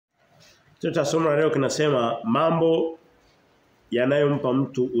Tutasoma leo kinasema mambo yanayompa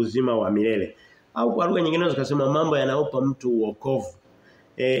mtu uzima wa milele. Au kwa lugha nyingine tukasema mambo yanayompa mtu wokovu.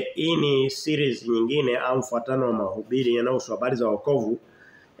 Hii ni series nyingine au mfuatano wa mahubiri yanayohusu habari za wokovu.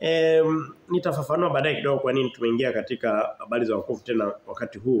 Nitafafanua baadaye kidogo kwa nini tumeingia katika habari za wokovu tena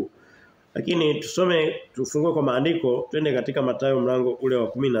wakati huu. Lakini tufungue kwa maandiko, twende katika Mathayo mlango ule wa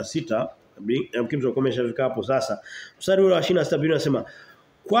 16. Mkimzo umeshafika hapo sasa. Mstari ule wa 26 Biblia inasema,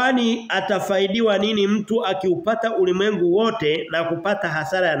 kwani atafaidiwa nini mtu akiupata ulimwengu wote na kupata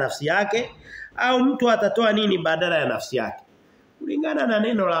hasara ya nafsi yake? Au mtu atatoa nini badala ya nafsi yake? Kulingana na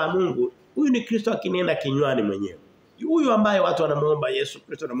neno la Mungu, huyu ni Kristo akinena kinywani mwenyewe. Huyu ambaye watu wanamuomba Yesu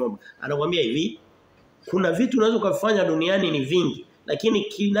Kristo anamuomba, anakuambia hivi, kuna vitu unaweza kufanya duniani ni vingi, lakini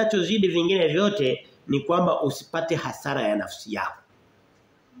kinachozidi vingine vyote ni kwamba usipate hasara ya nafsi yako.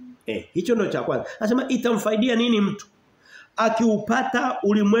 Hicho ndio cha kwanza. Anasema itamfaidia nini mtu akiupata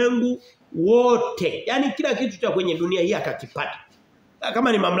ulimwengu wote? Yaani kila kitu cha kwenye dunia hii akakipata.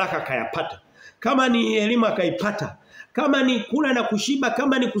 Kama ni mamlaka akayapata. Kama ni elimu akaipata. Kama ni kula na kushiba,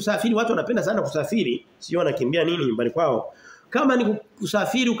 kama ni kusafiri, watu wanapenda sana kusafiri, sio wanakimbia nini nyumbani kwao. Kama ni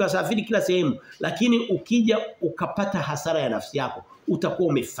kusafiri ukasafiri kila sehemu, lakini ukija ukapata hasara ya nafsi yako, utakuwa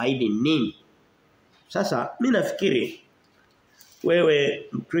umefaidi nini? Sasa mimi nafikiri wewe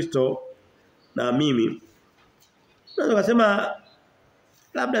Mkristo na mimi naweza kusema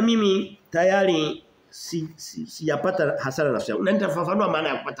labda mimi tayari sijapata hasara ya nafsi yangu. Na nitafafanua maana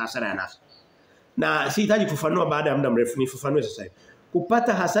ya kupata hasara ya nafsi. Na sihitaji kufafanua baada ya muda mrefu, nifafanue sasa hivi.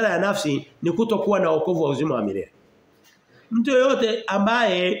 Kupata hasara ya nafsi ni kutokuwa na wokovu wa uzima wa milele. Mtu yote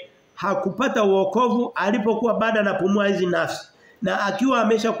ambaye hakupata wokovu alipokuwa bado anapumua hizi nafsi, na akiwa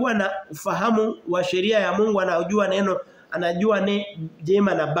ameshakuwa na ufahamu wa sheria ya Mungu, anajua neno, anajua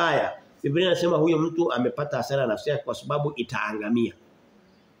jema na baya, Biblia inasema huyo mtu amepata hasara nafsi yake kwa sababu itaangamia.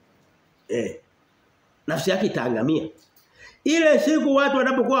 Nafsi yake itaangamia. Ile siku watu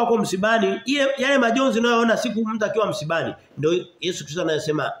wanapokuwa wako msibani, yale majonzi unayoona siku mtu akiwa msibani, ndio Yesu Kristo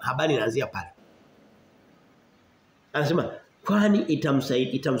anasema habari inaanzia pale. Anasema kwani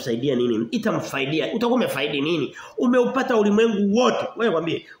itamsaidia nini? Itamfaidia. Utakuwa umefaidi nini? Umeupata ulimwengu wote. Wewe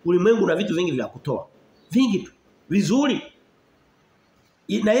kwambie, ulimwengu una vitu vingi vya kutoa. Vingi tu. Vizuri.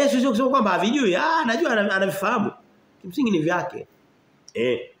 Na Yesu sio kusema kwamba havijui. Anajua, anavifahamu. Kimsingi ni vyake.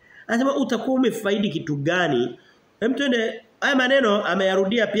 Anasema utakuwa umefaidi kitu gani? Hem, twende, haya maneno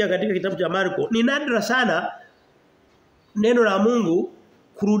ameyarudia pia katika kitabu cha Marko. Ni nadra sana neno la Mungu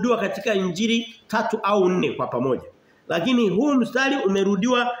kurudiwa katika injili 3 au 4 kwa pamoja. Lakini huu mstari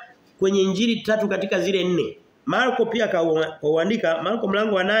umerudiwa kwenye injili 3 katika zile 4. Marko pia kauandika, Marko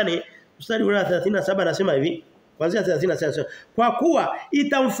mlango wa 8 mstari wa 37 anasema hivi, kuanzia 37. Kwa kuwa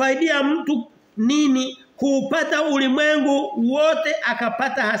itamfaidia mtu nini kuupata ulimwengu wote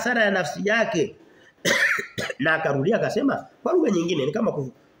akapata hasara ya nafsi yake? Na akarudia akasema kwa lugha nyingine ni kama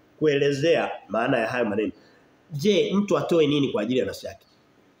kuelezea maana ya hayo maneno. Je, mtu atoe nini kwa ajili ya nafsi yake?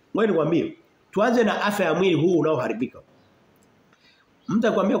 Ngoja nikwambie, tuanze na afya ya mwili huu unaoharibika. Mtu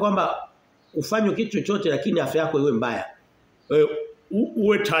akwambia kwamba ufanye kitu chochote lakini afya yako iwe mbaya.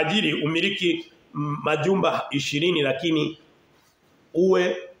 Uwe tajiri, umiliki majumba 20 lakini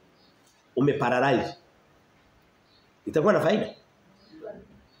uwe umeparalyze. Itakuwa na faida?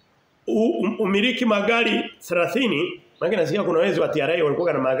 Umiliki magari 30, maana nasikia kuna wezi wa TRA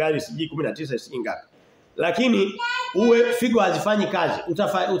walikuwa na magari siji 19 siji ngapi. Lakini uwe figo hazifanyi kazi,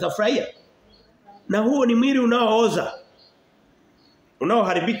 utafurahia? Na huo ni mwili unaooza,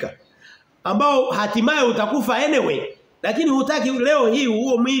 unaoharibika, ambao hatimaye utakufa anyway, lakini hutaki leo hii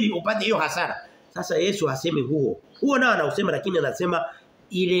huo mwili upate hiyo hasara. Sasa Yesu hasemi huo nao anausema, lakini anasema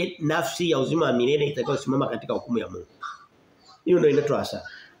ile nafsi ya uzima wa milele itakayosimama katika hukumu ya Mungu. Hiyo ndio inaitwa hasara.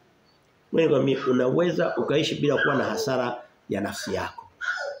 Wewe unaweza ukaishi bila kuwa na hasara ya nafsi yako.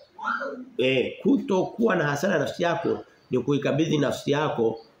 Kutokuwa na hasara ya nafsi yako ni kuikabidhi nafsi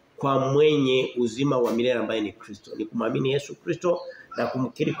yako kwa mwenye uzima wa milele ambaye ni Kristo. Ni kumwamini Yesu Kristo na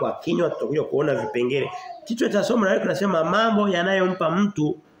kumkiri kwa kinywa. Tutakuja kuona vipengele. Kichwa cha somo leo kinasema mambo yanayompa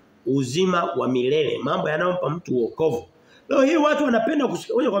mtu uzima wa milele, mambo yanayompa mtu wokovu. Leo hii watu wanapenda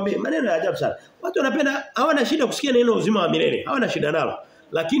kusikia, ngoja kwambie maneno ya ajabu sana. Watu wanapenda, hawana shida kusikia neno uzima wa milele. Hawana shida nalo.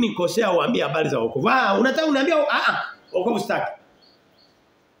 Lakini kosea uambie habari za wokovu. Unataka uniambia wokovu sitaki.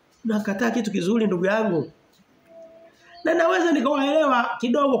 Nakataa kitu kizuri ndugu yangu. Na naweza nikawaelewa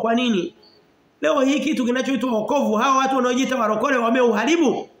kidogo kwa nini. Leo hii kitu kinachoitwa wokovu, hawa watu wanaojiita warokole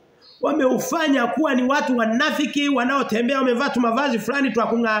wameuharibu. Wameufanya kuwa ni watu wanafiki wanaotembea wamevaa mavazi fulani tu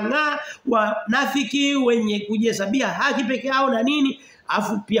akung'ang'aa, wanafiki wenye kujihesabia haki peke yao na nini,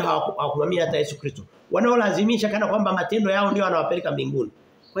 afu pia hawakumwamini hata Yesu Kristo. Wanaolazimisha kana kwamba matendo yao ndio yanawapeleka mbinguni.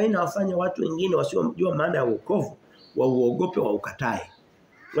 Kwa hiyo inawafanya watu wengine wasiojua maana ya wokovu wauogope wa ukatae.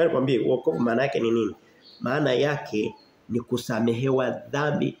 Ngoja nikwambie wokovu maana yake ni nini? Maana yake ni kusamehewa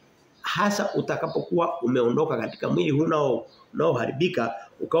dhambi hasa utakapokuwa umeondoka katika mwili huu unaoharibika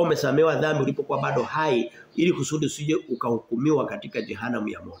ukawa umesamehewa dhambi ulipokuwa bado hai ili kusudi usije ukahukumiwa katika jehanamu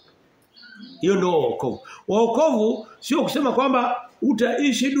ya moto. Hiyo ndio wokovu. Wokovu sio kusema kwamba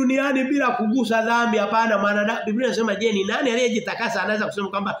utaishi duniani bila kugusa dhambi, hapana. Maana Biblia inasema je, ni nani aliyejitakasa anaweza kusema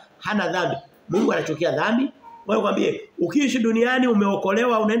kwamba hana dhambi? Mungu anachukia dhambi. Wewe kwambie ukiishi duniani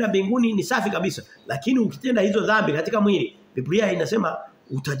umeokolewa unaenda mbinguni ni safi kabisa. Lakini ukitenda hizo dhambi katika mwili, Biblia inasema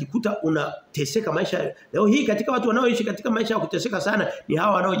utajikuta unateseka maisha. Leo hii katika watu wanaoishi katika maisha ya kuteseka sana ni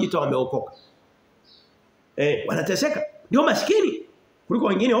hawa wanaojiita wameokoka. Wanateseka. Ndio maskini kuliko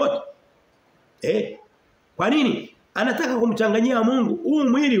wengine wote. Kwa nini? Anataka kumchanganyia Mungu huu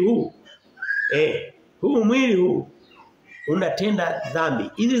mwili huu. Huu mwili huu unatenda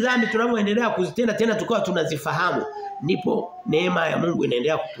dhambi. Hizi dhambi tunapoendelea kuzitenda tena tukawa tunazifahamu, ndipo neema ya Mungu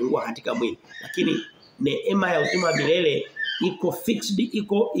inaendelea kupungua katika mwili. Lakini neema ya uzima milele iko fixed,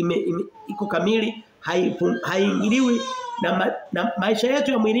 iko kamili, haingiliwi na maisha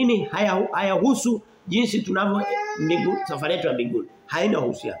yetu ya mwilini hayahusu jinsi tunavyo safari yetu ya mbinguni. Haina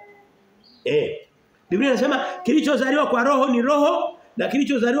uhusiano. Biblia inasema kilichozaliwa kwa roho ni roho na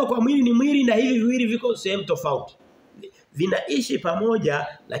kilichozaliwa kwa mwili ni mwili, na hivi viwili viko sehemu tofauti. Vinaishi pamoja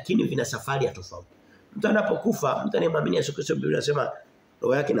lakini vina safari ya tofauti. Mtu anapokufa, mtu anayemwamini Yesu Kristo, Biblia inasema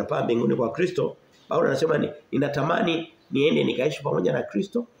roho yake inapaa mbinguni kwa Kristo. Paulo anasema ninatamani niende nikaishi pamoja na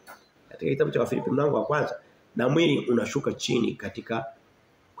Kristo katika kitabu cha Wafilipi mlango wa 1, na mwili unashuka chini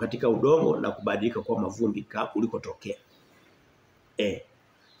katika udongo na kubadilika kuwa mavumbi ulikotokea.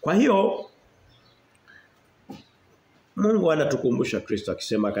 Kwa hiyo Mungu anatukumbusha Kristo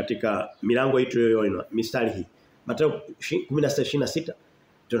akisema katika milango hii tuliyoiona, mistari hii Mathayo 16:26,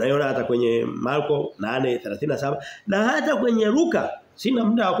 tunaiona hata kwenye Marko 8:37 na hata kwenye Luka. Sina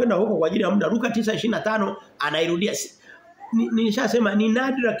muda wa kwenda huko kwa ajili ya muda. Luka 9:25 anairudia. Nilishasema ni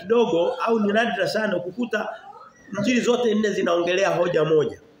nadra kidogo au ni nadra sana kukuta injili zote nne zinaongelea hoja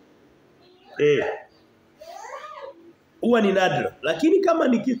moja. Huwa ni nadra, lakini kama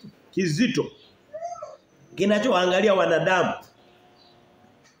ni kitu kizito kinachoangalia wanadamu,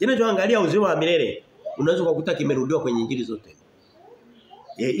 kinachoangalia uzima wa milele, unaweza kukuta kimerudiwa kwenye injili zote.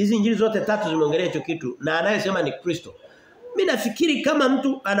 Hizi injili zote 3 zimeongelea hicho kitu, na anayesema ni Kristo. Mimi nafikiri kama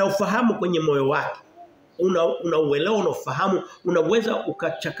mtu anaufahamu kwenye moyo wake, unauelewa, unafahamu, unaweza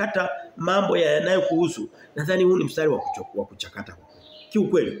ukachakata mambo yanayokuhusu. Nadhani huu ni mstari wa kuchakata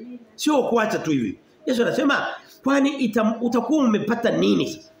kiukweli. Sio kuacha tu hivi. Yesu anasema kwani utakuwa umepata nini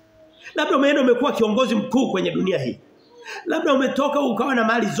sasa? Labda umeenda umekuwa kiongozi mkuu kwenye dunia hii. Labda umetoka ukawa na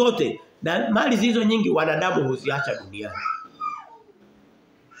mali zote, na mali hizo nyingi wanadamu huziacha duniani.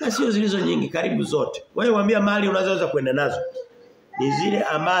 Na sio zilizo nyingi, karibu zote. Wewe waambia mali unazoweza kwenda nazo ni zile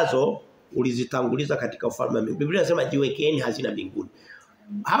ambazo ulizitanguliza katika ufalme wa Mungu. Biblia inasema jiwekeeni hazina mbinguni.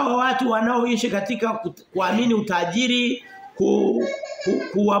 Hawa watu wanaoishi katika kuamini utajiri,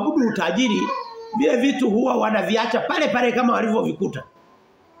 kuabudu utajiri, vile vitu huwa wanaviacha pale pale kama walivyovikuta.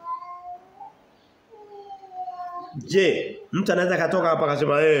 Je, mtu anaweza katoka hapa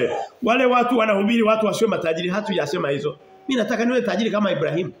akasema wale watu wanahubiri watu wasiwe matajiri? Hatujasema hizo. Mimi nataka niwe tajiri kama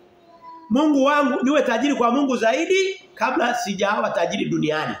Ibrahim. Mungu wangu niwe tajiri kwa Mungu zaidi kabla sijawa tajiri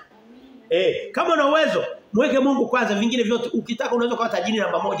duniani. Kama una uwezo, mweke Mungu kwanza, vingine vyote ukitaka unaweza kuwa tajiri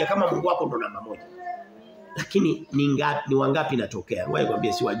namba 1 kama Mungu wako ndo namba 1. Lakini ni wangapi natokea? Wewe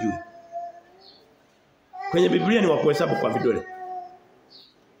kwambie si wajui. Kwenye Biblia ni wa kuhesabu kwa vidole.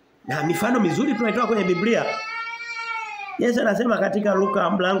 Na mifano mizuri tunaitoa kwenye Biblia. Yesu anasema katika Luka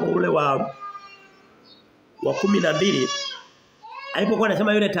mlango ule wa 12, alipokuwa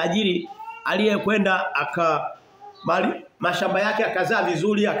anasema yule tajiri aliyekwenda mashamba yake akazaa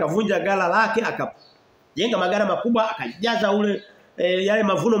vizuri, akavunja gala lake, akajenga magara makubwa, akajaza ule yale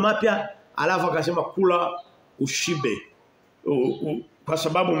mavuno mapya, alafu akasema kula ushibe kwa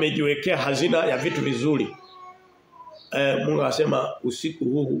sababu umejiwekea hazina ya vitu vizuri. Mungu anasema usiku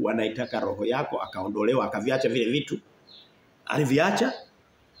huu wanaitaka roho yako, akaondolewa, akaviacha vile vitu. Aliviacha.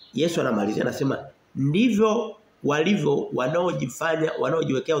 Yesu anamalizia anasema ndivyo walivyo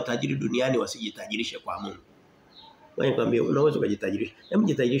wanaojiwekea utajiri duniani, wasijitajirishe kwa Mungu. Wewe nikwambie unaweza kujitajirisha. Hebu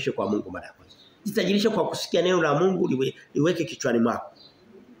jitajirishe kwa Mungu mara ya kwanza. Jitajirishe kwa kusikia neno la Mungu, liweke kichwani mwako.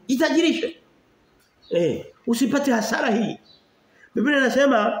 Jitajirishe. Usipate hasara hii. Biblia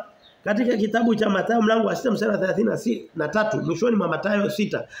inasema katika kitabu cha Mathayo mlango wa 6 mstari wa 33, mwishoni mwa Mathayo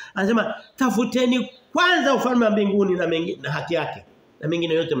 6, anasema tafuteni kwanza ufalme wa mbinguni na haki yake, na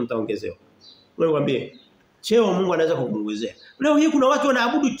mengine yote mtaongezewa. Wewe nikwambie cheo Mungu anaweza kukuongezea. Leo hii kuna watu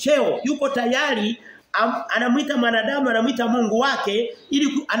wanaabudu cheo, yuko tayari anamuita mwanadamu, anamuita Mungu wake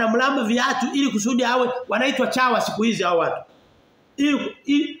ili anamlamba viatu ili kusudi awe wanaitwa chawa siku hizi hao watu.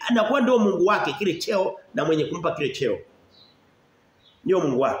 Ili anakuwa ndio Mungu wake kile cheo na mwenye kumpa kile cheo. Ndio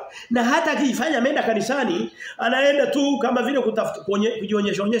Mungu wake. Na hata akifanya ameenda kanisani, anaenda tu kama vile kutafuta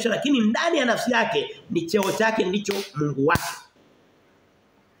kujionyesha lakini ndani ya nafsi yake ni cheo chake ndicho Mungu wake.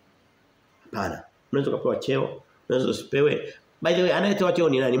 Hapana. Unaweza kupewa cheo, unaweza usipewe. By the way, anayetoa cheo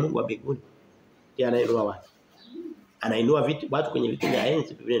ni nani? Mungu wa mbinguni. Ndiye anainua watu. Anainua watu kwenye vitu vya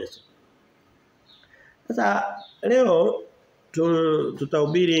enzi Biblia inasema. Sasa leo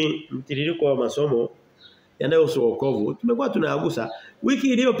tutahubiri mtiririko wa masomo yanayohusu wokovu. Tumekuwa tunayagusa. Wiki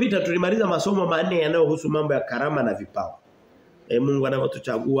iliyopita tulimaliza masomo 4 yanayohusu mambo ya karama na vipawa. Mungu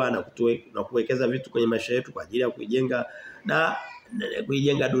anavyotuchagua na kuwekeza vitu kwenye maisha yetu kwa ajili ya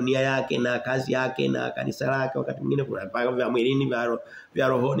kuijenga dunia yake na kazi yake na kanisa lake. Wakati mwingine kuna vipawa vya mwilini vya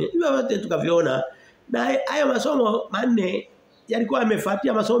rohoni. Hivyo vyote tukaviona. Na haya masomo 4 yalikuwa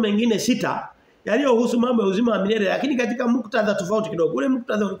yamefuatia masomo mengine 6 yaliyohusu mambo ya uzima wa milele, lakini katika muktadha tofauti kidogo. Ule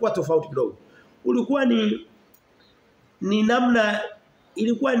muktadha ulikuwa tofauti kidogo. Ulikuwa ni namna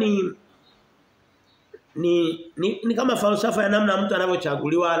ilikuwa ni kama falsafa ya namna mtu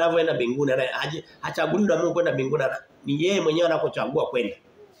anavyochaguliwa anavyoenda mbinguni. Hachaguliwi na Mungu kwenda mbinguni, ni yeye mwenyewe anapochagua kwenda.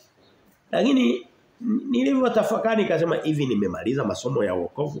 Lakini nilivyotafakari nikasema hivi, nimemaliza masomo ya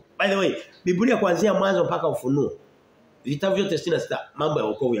wokovu. By the way, Biblia kuanzia mwanzo mpaka Ufunuo, vitabu vyote 66 mambo ya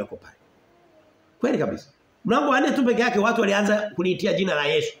wokovu yako pale. Kweli kabisa. Mlango wa 4 tu peke yake watu walianza kuliitia jina la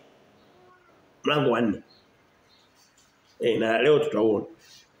Yesu. Mlango wa 4. Na leo tutaona.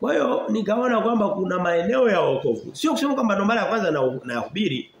 Kwa hiyo nikaona kwamba kuna maeneo ya wokovu. Sio kusema kwamba ndo mara ya kwanza na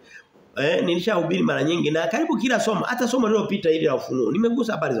hubiri. Nilishahubiri mara nyingi na karibu kila somo, hata somo lililopita ile la Ufunuo,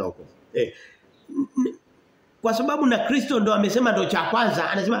 nimegusa habari za wokovu. Kwa sababu na Kristo ndo amesema ndo cha kwanza,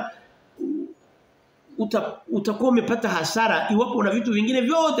 anasema utakuwa umepata hasara iwapo una vitu vingine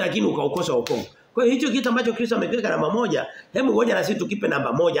vyote lakini ukaukosa wokovu. Kwa hiyo hicho kitu ambacho Kristo amekiweka namba 1, hebu ngoja na sisi tukipe namba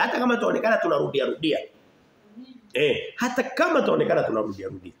 1 hata kama tuonekana tunarudia. Hata kama tuonekana tunarudia.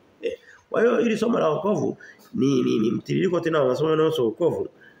 Kwa hiyo ili somo la wokovu ni mtiririko tena wa masomo yanayohusu wokovu.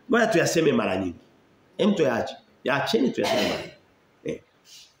 Ngoja tuyaseme mara nyingi. Hem tuache. Yaacheni tuyaseme mara nyingi.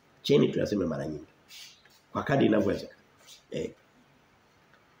 Cheni tuyaseme mara nyingi. Kwa kadri inavyowezekana.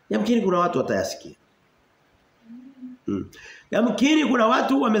 Yamkini kuna watu watayasikia. Yamkini kuna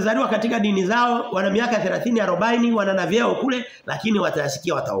watu wamezaliwa katika dini zao, wana miaka 30, 40, wana na vyeo kule, lakini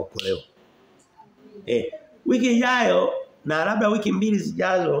watayasikia, wataokolewa. Wiki ijayo na labda wiki 2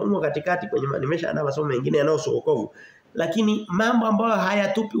 zijazo huko katikati kwenye nimeshaandaa masomo mengine yanayohusu wokovu, lakini mambo ambayo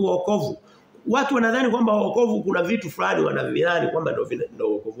hayatupi wokovu. Watu wanadhani kwamba wokovu kuna vitu fulani wanavidhani kwamba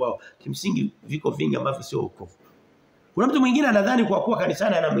ndio wokovu wao. Kimsingi viko vingi ambavyo sio wokovu. Kuna mtu mwingine anadhani kwa kuwa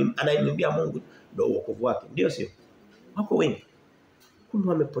kanisani anaimbia Mungu ndio wokovu wake. Ndio sio? Wako wengi. Kumbe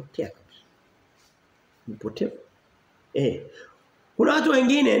wamepotea kabisa. Mpotevu. Kuna watu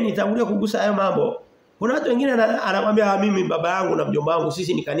wengine nitangulia kugusa hayo mambo. Kuna watu wengine anakuambia mimi baba yangu na mjomba wangu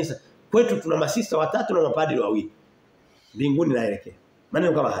sisi ni kanisa. Kwetu tuna masista 3 na mapadri 2. Mbinguni naelekea.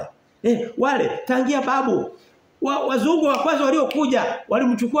 Maneno kama haya. Wale tangia babu wazungu wa kwanza waliokuja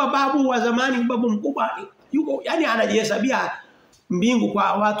walimchukua babu wa zamani, babu mkubwa yuko yani anajihesabia mbingu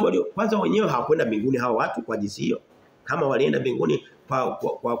kwa watu walio kwanza wenyewe hawakwenda mbinguni hao watu kwa jinsi hiyo. Kama walienda mbinguni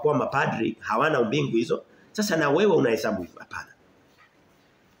kwa mapadri hawana mbingu hizo. Sasa na wewe unahesabu hapana.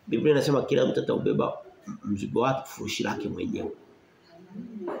 Biblia inasema kila mtu ataubeba mzigo wake furushi lake mwenyewe.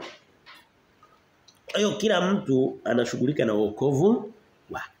 Kwa hiyo kila mtu anashughulika na wokovu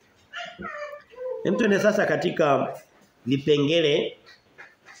wake. Mtu ende sasa katika vipengele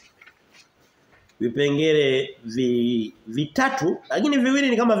vitatu, lakini viwili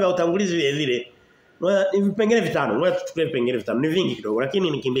ni kama vya utangulizi vile vile. Ni vipengele 5. Ngoja tuchukue vipengele 5. Ni vingi kidogo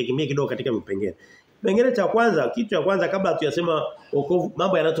lakini nikimbie kidogo katika vipengele. Kipengele cha kwanza, kitu cha kwanza kabla tuyasema wokovu,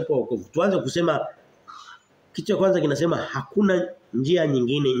 mambo yanatupa wokovu. Tuanze kusema kitu cha kwanza kinasema hakuna njia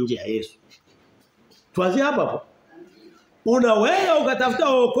nyingine nje ya Yesu. Tuanze hapo. Unaweza ukatafuta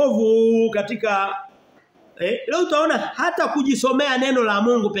wokovu katika leo utaona hata kujisomea neno la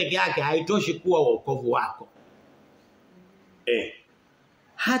Mungu peke yake haitoshi kuwa wokovu wako.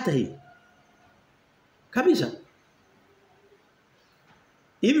 Hata hivi. Kabisa.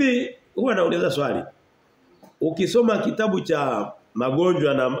 Hivi huwa nauliza swali. Ukisoma kitabu cha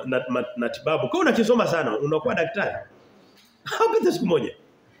magonjwa na tibabu, kwa unakisoma sana, unakuwa daktari. Hapata siku moja.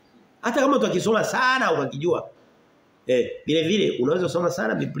 Hata kama utakisoma sana ukakijua. Vile vile unaweza kusoma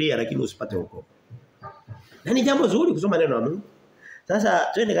sana Biblia lakini usipate wokovu. Na ni jambo zuri kusoma neno la Mungu. Sasa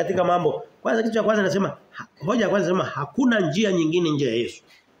twende katika mambo. Kwanza kitu cha kwanza nasema hoja ya kwanza nasema hakuna njia nyingine nje ya Yesu.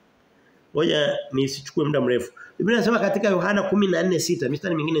 Ngoja nisichukue muda mrefu. Biblia inasema katika Yohana 14:6,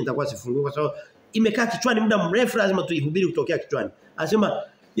 mistari mingine nitakuwa sifungue kwa sababu imekaa kichwani muda mrefu, lazima tuihubiri kutokea kichwani. Anasema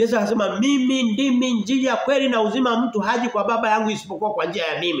Yesu anasema mimi ndimi njia, kweli na uzima, mtu haji kwa Baba yangu isipokuwa kwa njia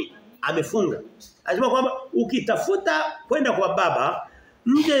ya mimi. Amefunga. Anasema kwamba ukitafuta kwenda kwa Baba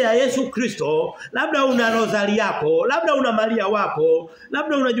nje ya Yesu Kristo, labda una rozari yako, labda una Maria wako,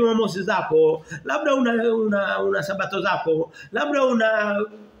 labda una Jumamosi zako, labda una Sabato zako, labda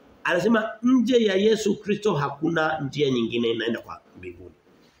anasema nje ya Yesu Kristo hakuna njia nyingine inaenda kwa mbinguni.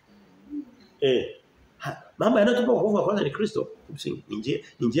 Mambo yanayotupa wokovu wa kwanza ni Kristo,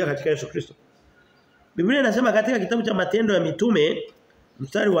 ni njia katika Yesu Kristo. Biblia inasema katika kitabu cha Matendo ya Mitume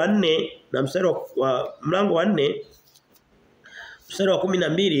mstari wa 4 na mstari wa mlango wa 4 mstari wa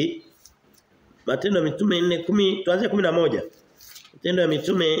 12, Matendo ya Mitume 4:10, tuanze 11. Matendo ya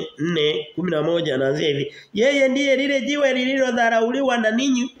Mitume 4:11 anaanzia hivi. Yeye ndiye lile jiwe lililodharauliwa na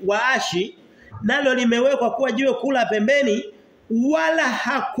ninyi waashi, nalo limewekwa kuwa jiwe kula pembeni, wala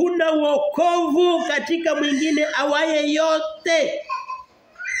hakuna wokovu katika mwingine awaye yote.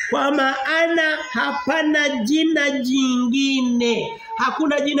 Kwa maana hapana jina jingine.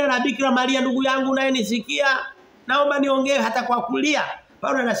 Hakuna jina la Bikira Maria, ndugu yangu naye nisikia. Naomba niongee hata kwa kulia.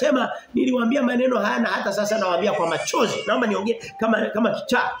 Paulo anasema niliwaambia maneno haya na hata sasa nawaambia kwa machozi. Naomba niongee kama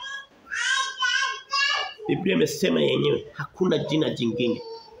kichaa. Biblia imesema yenyewe hakuna jina jingine.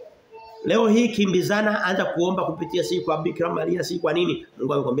 Leo hii kimbizana, anza kuomba kupitia si kwa Bikira Maria, si kwa nini?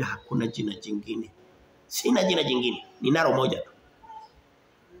 Mungu amekwambia hakuna jina jingine. Sina jina jingine, ninalo moja tu.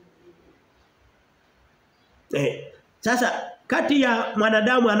 Sasa kati ya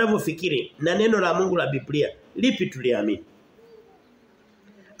mwanadamu anavyofikiri na neno la Mungu la Biblia, lipi tuliamini?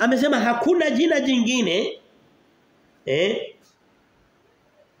 Amesema hakuna jina jingine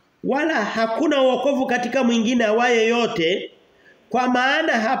wala hakuna wokovu katika mwingine awaye yote, kwa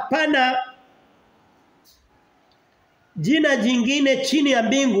maana hapana jina jingine chini ya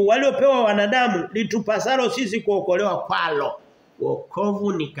mbingu waliopewa wanadamu litupasalo sisi kuokolewa kwalo.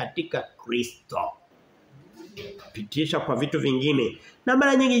 Wokovu ni katika Kristo. Pitisha kwa vitu vingine. Na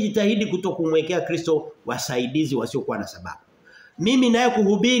mara nyingi jitahidi kutokumwekea Kristo wasaidizi wasiokuwa na sababu. Mimi naye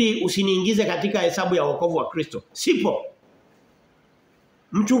kuhubiri usiniingize katika hesabu ya wokovu wa Kristo. Sipo.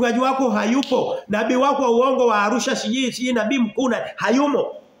 Mchungaji wako hayupo, nabii wako wa uongo wa Arusha siji nabii mkuu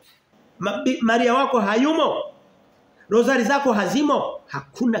hayumo. Maria wako hayumo. Rozari zako hazimo.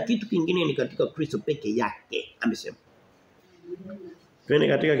 Hakuna kitu kingine, ni katika Kristo peke yake, amesema. Twende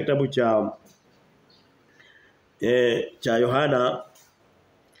katika kitabu cha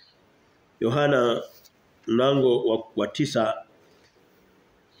Yohana mlango wa 9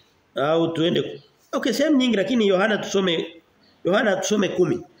 au tuende sehemu nyingi, lakini Yohana tusome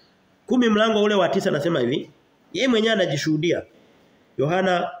 10 mlango ule wa 9 anasema hivi. Yeye mwenyewe anajishuhudia.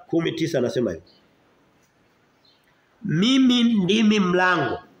 Yohana 10:9 anasema hivi. Mimi ndimi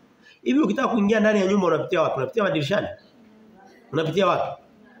mlango. Hivi ukitaka kuingia ndani ya nyumba unapitia wapi? Unapitia madirishani? Unapitia wapi?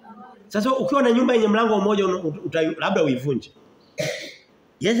 Sasa ukiwa na nyumba yenye mlango mmoja labda uivunje.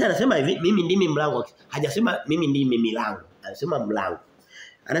 Yesu anasema hivi, mimi ndimi mlango. Hajasema mimi ndimi milango. Anasema mlango.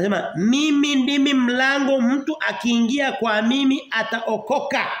 Anasema mimi ndimi mlango, mtu akiingia kwa mimi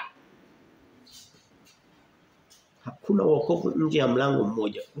ataokoka. Hakuna wokovu nje ya mlango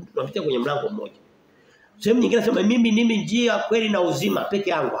mmoja. Tunapitia kwenye mlango mmoja. Sehemu nyingine anasema mimi ndimi njia, kweli na uzima peke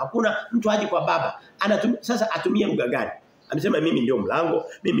yangu. Hakuna mtu haji kwa Baba. Sasa atumie lugha gani? Amesema mimi ndio mlango,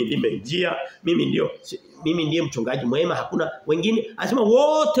 mimi ndime njia, mimi ndiye mchungaji mwema, hakuna wengine. Anasema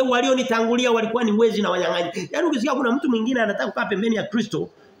wote walionitangulia walikuwa ni wezi na wanyang'anyi. Yaani ukisikia kuna mtu mwingine anataka kukaa pembeni ya Kristo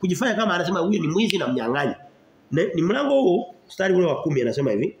kujifanya kama anasema huyu ni mwizi na mnyang'anyi. Ni mlango huu mstari ule wa 10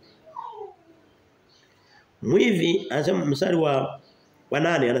 anasema hivi. Mwivi anasema mstari wa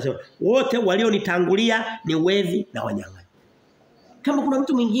 8 anasema wote walionitangulia ni wezi na wanyang'anyi. Kama kuna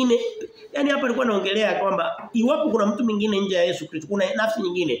mtu mwingine, yani hapa nilikuwa naongelea kwamba iwapo kuna mtu mwingine nje ya Yesu Kristo, kuna nafsi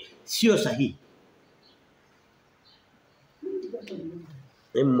nyingine sio sahihi.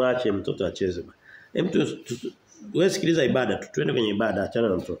 Mwache mtoto acheze. Wewe sikiliza ibada, tuende kwenye ibada, achana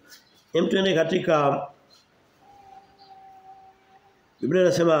na mtoto. Tuende katika Biblia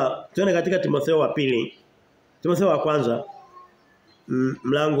inasema tuende katika Timotheo wa pili. Timotheo wa kwanza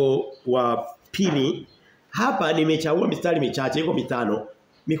mlango wa 2. Hapa nimechagua mistari michache, iko 5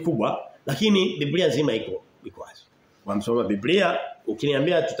 mikubwa, lakini Biblia nzima iko wazi. Kwa msoma Biblia,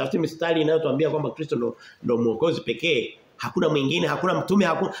 ukiniambia tutafute mistari inayotuambia kwamba Kristo ndo mwokozi pekee, hakuna mwingine, hakuna mtume,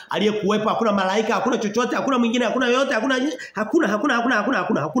 hakuna aliyekuwepo, hakuna malaika, hakuna chochote, hakuna mwingine, hakuna yote,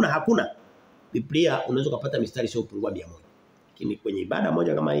 hakuna. Biblia unaweza kupata mistari sio kupungua 100. Lakini kwenye ibada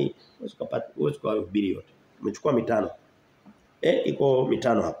moja kama hii huwezi kuhubiri yote. Umechukua mitano. Iko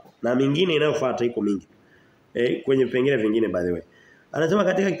mitano hapo. Na mingine inayofuata iko mingi. Kwenye vipengele vingine by the way. Anasema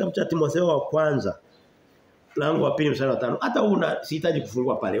katika kitabu cha Timotheo wa kwanza mlango wa 2 mstari wa 5. Hata sihitaji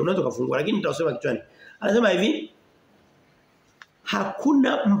kufungua pale. Unaweza kufungua lakini nitasema kichwani. Anasema hivi,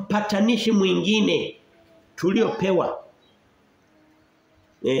 hakuna mpatanishi mwingine tuliopewa.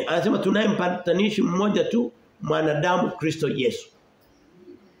 Anasema tunaye mpatanishi mmoja tu, mwanadamu Kristo Yesu.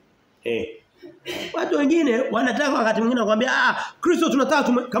 Watu wengine wanataka wakati mwingine wakwambia Kristo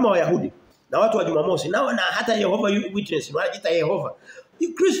tunataka kama Wayahudi na watu wa Jumamosi na hata Yehova Witness wanajiita Yehova.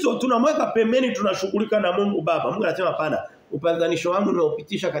 Kristo tunamweka pembeni, tunashughulika na Mungu Baba. Mungu anasema hapana, upatanisho wangu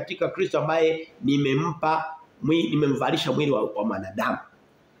nimeupitisha katika Kristo ambaye nimemvalisha mwili wa mwanadamu.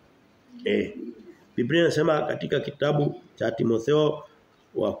 Biblia inasema katika kitabu cha Timotheo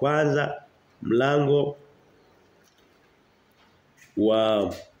wa kwanza mlango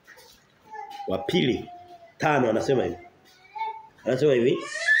wa 2:5 anasema hivi. Anasema hivi,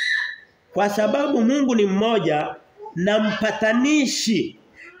 kwa sababu Mungu ni mmoja na mpatanishi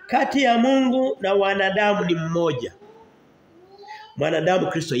kati ya Mungu na wanadamu ni mmoja. Mwanadamu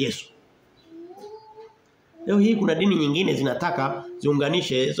Kristo Yesu. Leo hii kuna dini nyingine zinataka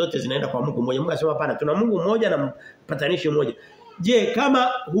ziunganishe zote zinaenda kwa Mungu mmoja. Mungu anasema hapana, tuna Mungu mmoja na mpatanishi mmoja. Je,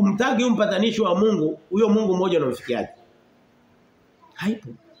 kama humtaki mpatanishi wa Mungu, huyo Mungu mmoja unamfikiaje? Haipo.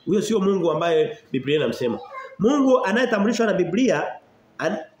 Huyo sio Mungu ambaye Biblia inamsema. Mungu anayetambulishwa na Biblia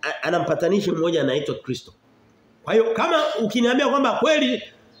anampatanishi mmoja anaitwa Kristo. Kwa hiyo kama ukiniambia kwamba kweli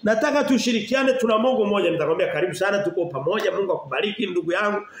nataka tushirikiane tuna Mungu mmoja, nitakwambia karibu sana, tuko pamoja, Mungu akubariki ndugu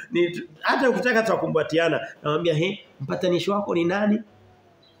yangu. Hata ukitaka tukumbatiana, namwambia mpatanishi wako ni nani?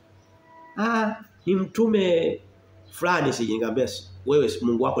 Ni mtume fulani, sijengambia wewe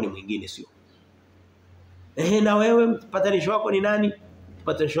Mungu wako ni mwingine sio. Na wewe mpatanishi wako ni nani?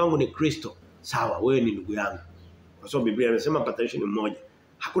 Mpatanishi wangu ni Kristo. Sawa, wewe ni ndugu yangu. Kwa sababu Biblia inasema mpatanishi ni mmoja.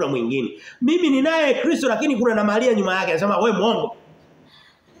 Hakuna mwingine. Mimi ninaye Kristo lakini kuna na Maria nyuma yake. Anasema wewe muongo.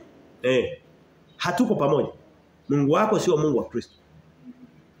 Hatuko pamoja. Mungu wako sio Mungu wa Kristo.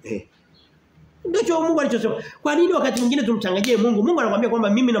 Ndio Mungu alichosema. Kwa nini wakati mwingine tumchanganyie Mungu? Mungu anakuambia kwamba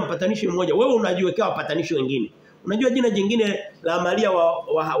mimi na mpatanishi mmoja. Wewe unajiwekea wapatanishi wengine. Unajua jina jingine la Maria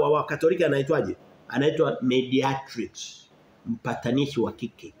wa Katoliki anaitwaje? Anaitwa mediatrix. Mpatanishi wa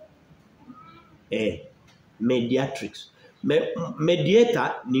kike. Mediatrix.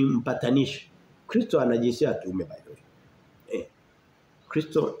 Mediator ni mpatanishi. Kristo ana jinsia ya kiume by the way.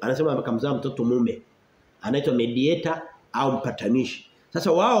 Kristo anasema akamzaa mtoto mume. Anaitwa mediator au mpatanishi.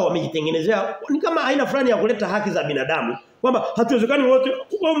 Sasa wao wamejitengenezea ni kama aina fulani ya kuleta haki za binadamu, kwamba hatuwezekani wote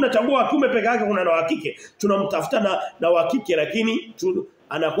wao mnachagua wa kiume peke yake, kuna na wa kike. Tunamtafuta na wa kike lakini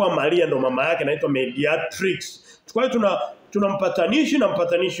anakuwa Maria ndo mama yake, anaitwa mediatrix. Kwa hiyo tunampatanishi na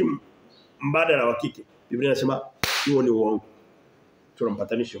mpatanishi mbadala wa kike. Biblia inasema hiyo ni uongo.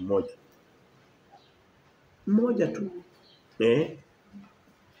 Tunampatanishi mmoja. Mmoja tu.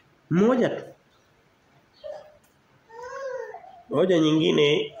 Mmoja tu. Hoja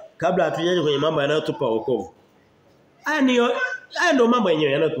nyingine kabla hatujaje kwenye mambo yanayotupa wokovu. Haya ndio mambo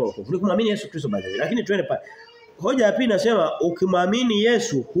yenyewe yanayotupa wokovu. Ni kumwamini Yesu Kristo baadaye. Lakini twende pale. Hoja ya pili inasema ukimwamini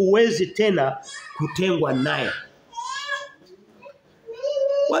Yesu huwezi tena kutengwa naye.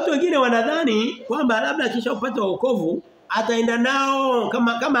 Watu wengine wanadhani kwamba labda kisha upata wokovu ataenda nao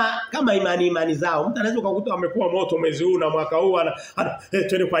kama imani zao. Mtu anaweza kukuta amekuwa moto mwezi huu na mwaka huu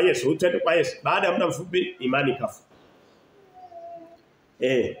twende kwa Yesu, twende kwa Yesu. Baada ya muda mfupi imani kafu.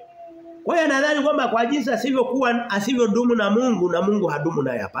 Kwa hiyo nadhani kwamba kwa jinsi asivyodumu na Mungu hadumu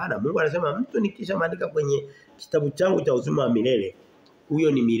naye. Hapana. Mungu anasema mtu nikisha maandika kwenye kitabu changu cha uzima wa milele,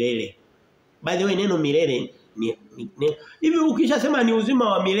 huyo ni milele. By the way, neno milele hivi ukishasema ni uzima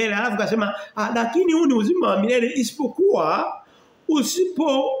wa milele alafu kasema lakini huu ni uzima wa milele, isipokuwa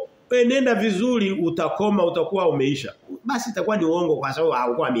usipoenenda vizuri utakuwa umeisha, basi itakuwa ni uongo, kwa sababu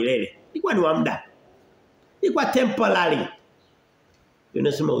haukuwa milele, ilikuwa ni wa muda, ilikuwa temporary.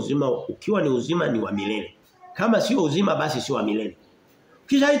 Unasema uzima ukiwa ni uzima ni wa milele, kama sio uzima basi sio wa milele.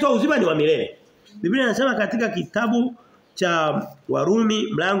 Kisha itoa uzima ni wa milele. Biblia inasema katika kitabu cha Warumi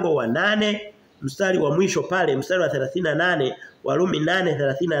mlango wa 8 mstari wa mwisho pale, mstari wa 38, Warumi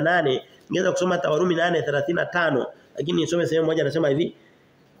 8:38, ningeweza kusoma hata Warumi 8:35, lakini nisome sehemu moja anasema hivi: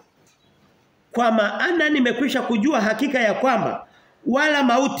 kwa maana nimekwisha kujua hakika ya kwamba wala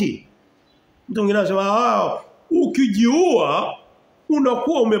mauti. Mtu mwingine anasema ukijiua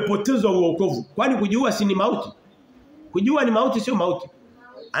unakuwa umepoteza wokovu. Kwani kujiua si ni mauti? Kujiua ni mauti, sio mauti.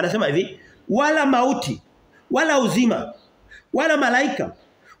 Anasema hivi: wala mauti, wala uzima, wala malaika,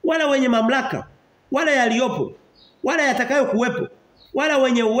 wala wenye mamlaka, wala yaliopo, wala yatakayo kuwepo, wala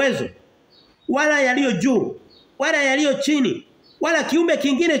wenye uwezo, wala yaliyo juu, wala yaliyo chini, wala kiumbe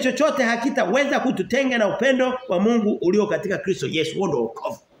kingine chochote hakitaweza kututenga na upendo wa Mungu ulio katika Kristo Yesu. Huo ndio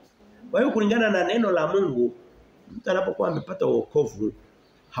wokovu. Kwa hiyo kulingana na neno la Mungu, mtu anapokuwa amepata wokovu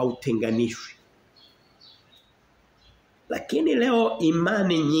hautenganishwi. Lakini leo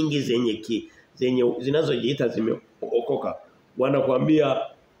imani nyingi zenye zinazojiita zimeokoka wanakuambia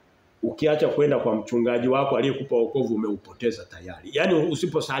ukiacha kwenda kwa mchungaji wako aliyekupa wokovu umeupoteza tayari. Yaani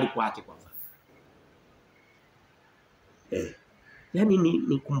usiposali kwake kwa mfano. Yaani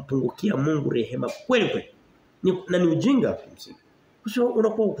ni kumpungukia Mungu rehema kweli kweli. Na ni ujinga kimsingi.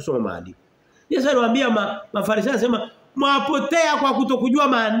 Unakuwa kusoma maandiko. Yesu aliwaambia Mafarisayo anasema mwapotea kwa kutokujua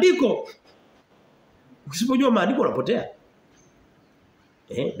maandiko. Usipojua maandiko unapotea.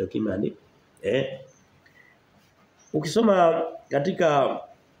 Ndio kimaandiko. Ukisoma katika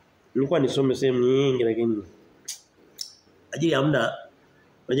nilikuwa nisome sehemu nyingi lakini ajili hamna.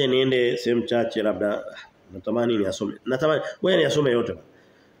 Ngoja niende sehemu chache labda natamani niasome. Ngoja niasome yote.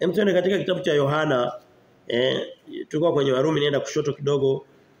 Tuende katika kitabu cha Yohana tulikuwa kwenye Warumi nienda kushoto kidogo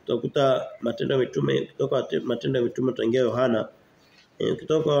tutakuta Matendo ya Mitume kutoka Matendo ya Mitume tutaingia Yohana.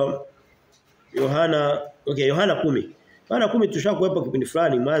 Kutoka Yohana 10. Yohana 10 tushakuepo kipindi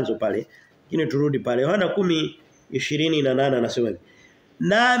fulani mwanzo pale. Lakini turudi pale. Yohana 10:28 anasema hivi.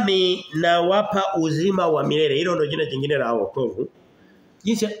 Nami nawapa uzima wa milele. Hilo ndio jina jingine la wokovu.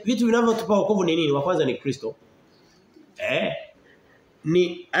 Jinsi vitu vinavyotupa wokovu ni nini? Wa kwanza ni Kristo.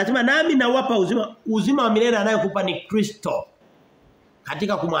 Anasema nami nawapa uzima wa milele anayokupa ni Kristo.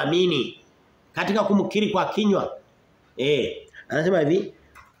 Katika kumwamini, katika kumkiri kwa kinywa. Anasema hivi,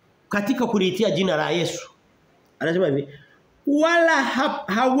 katika kuliitia jina la Yesu. Anasema hivi, wala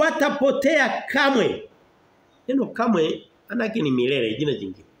hawatapotea kamwe. Neno kamwe anake ni milele, jina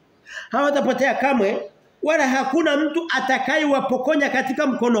jingine. Hawatapotea kamwe, wala hakuna mtu atakayewapokonya katika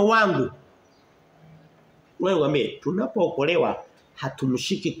mkono wangu. Wewe mwambie, tunapookolewa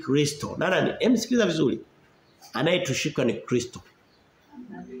hatumshiki Kristo. Nani? Sikiliza vizuri. Anayetushika ni Kristo.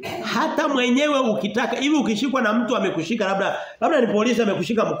 Hata mwenyewe ukitaka hivi ukishikwa na mtu amekushika labda ni polisi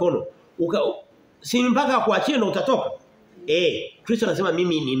amekushika mkono. Si mpaka kuachie na utatoka. Kristo anasema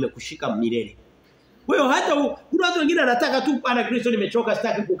mimi nimekushika milele. Kwa hiyo hata kuna watu wengine anataka tu ana Kristo nimechoka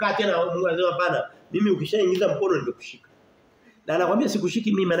sitaki kukaa tena Mungu anasema hapana mimi ukishaingiza mkono nimekushika. Na anakuambia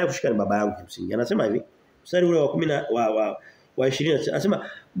sikushiki mimi anayekushika ni baba yangu kimsingi. Anasema hivi mstari ule wa 10 wa 20 anasema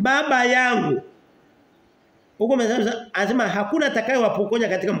baba yangu. Huko anasema hakuna atakayewapokonya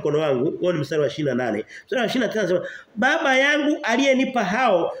katika mkono wangu. Huo ni mstari wa 28. Mstari wa 29 anasema baba yangu aliyenipa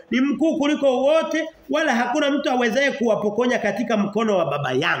hao ni mkuu kuliko wote wala hakuna mtu awezaye kuwapokonya katika mkono wa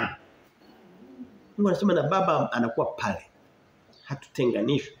baba yangu. Mungu anasema na baba anakuwa pale.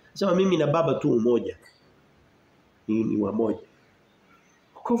 Hatutenganishwi. Anasema mimi na baba tu umoja. Ni wamoja.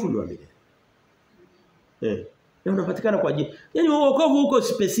 Wokovu ni wa milele. Na unapatikana kwa ajili. Yaani wokovu huko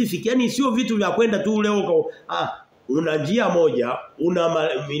specific, yani sio vitu vya kwenda tu leo huko. Una njia moja, una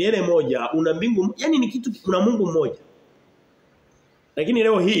milele moja, una mbingu, yani ni kitu kuna Mungu mmoja. Lakini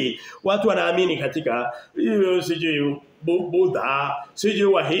leo hii watu wanaamini katika sijui Buddha,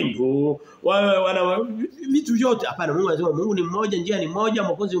 sijui Wahindu, wana vitu vyote. Hapana, Mungu anasema Mungu ni mmoja, njia ni moja,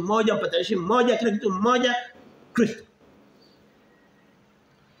 mwokozi mmoja, mpatanishi mmoja, kila kitu mmoja, Kristo.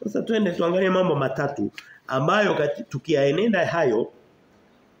 Sasa twende tuangalie mambo matatu ambayo tukiyaenenda hayo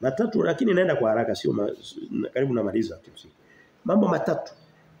matatu lakini naenda kwa haraka sio karibu namaliza kimsingi. Mambo matatu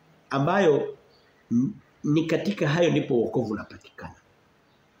ambayo ni katika hayo ndipo wokovu unapatikana.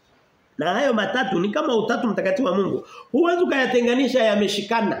 Na hayo matatu ni kama utatu mtakatifu wa Mungu. Huwezi kuyatenganisha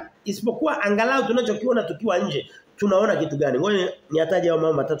yameshikana. Isipokuwa angalau tunachokiona tukiwa nje tunaona kitu gani. Ngoja niataje hayo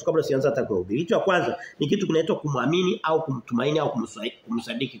mambo matatu kabla sianza hata kuhubiri. Kitu cha kwanza ni kitu kinaitwa kumwamini au kumtumaini au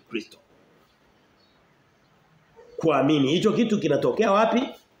kumsadiki Kristo. Kuamini. Hicho kitu kinatokea wapi?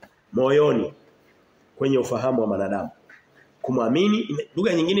 Moyoni. Kwenye ufahamu wa wanadamu. Kumwamini,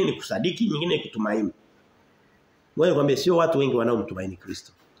 lugha nyingine ni kusadiki, nyingine ni kutumaini. Wewe kwambie sio watu wengi wanaomtumaini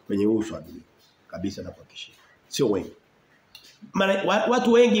Kristo kwenye uso wa dunia. Kabisa na kuhakikishia. Sio wengi.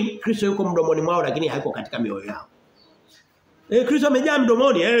 Watu wengi Kristo yuko mdomoni mwao lakini haiko katika mioyo yao. Kristo amejaa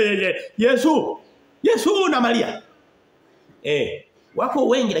mdomoni. Yesu na Maria. Wako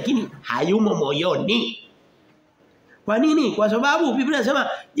wengi lakini hayumo moyoni. Kwa nini? Kwa sababu Biblia inasema,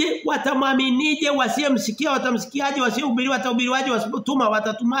 je, watamwaminije wasiyemsikia watamsikiaje wasiyehubiriwa watahubiriwaje wasipotuma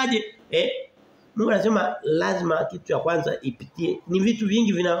watatumaje? Mungu anasema lazima kitu cha kwanza ipitie. Ni vitu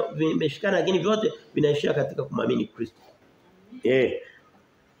vingi vimeshikana lakini vyote vinaishia katika kumwamini Kristo.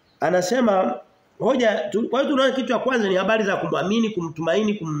 Anasema kwa hiyo tunaona kitu cha kwanza ni habari za kumwamini,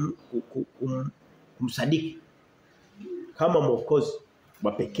 kumtumaini, kumsadiki. kama mwokozi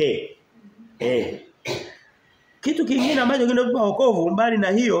wa pekee. Kitu kingine ambacho kinatupa wokovu mbali na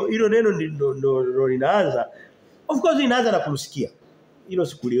hilo neno ndio linaanza. Of course inaanza na kumsikia. Hilo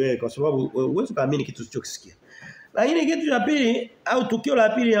sikuliweka kwa sababu huwezi kuamini kitu usichokisikia. Lakini kitu cha pili au tukio la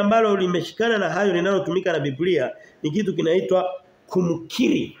pili ambalo limeshikana na hayo linalotumika na Biblia ni kitu kinaitwa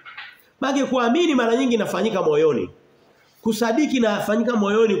kumkiri. Maana kuamini mara nyingi inafanyika moyoni. Kusadiki inafanyika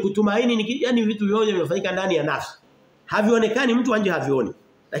moyoni, kutumaini ni yani vitu vyote vinafanyika ndani ya nafsi. Havionekani, mtu anje havioni.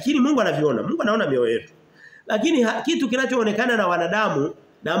 Lakini Mungu anaviona. Mungu anaona mioyo yetu. Lakini kitu kinachoonekana na wanadamu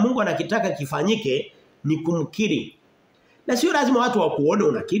na Mungu anakitaka kifanyike ni kumkiri. Na sio lazima watu wakuone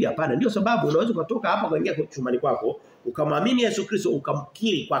unakiri, hapana. Ndio sababu unaweza kutoka hapa kuingia chumbani kwako, ukamwamini Yesu Kristo,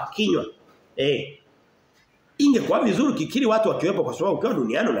 ukamkiri kwa kinywa. Ingekuwa vizuri kikiri watu wakiwepo, kwa sababu ukiwa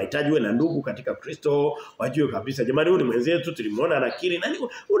duniani unahitaji uwe na ndugu katika Kristo, wajue kabisa jamani huyu ni mwenzetu tulimuona anakiri, nani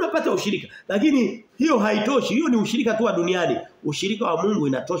unapata ushirika. Lakini hiyo haitoshi, hiyo ni ushirika tu wa duniani. Ushirika wa Mungu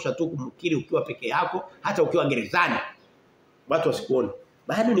inatosha tu kumkiri ukiwa peke yako, hata ukiwa gerezani. Watu wasikuone.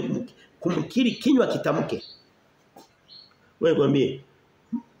 Bado ni kumkiri kinywa kitamke. Wewe kwambie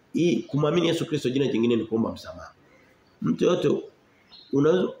hii kumwamini Yesu Kristo jina jingine ni kuomba msamaha. Mtu yote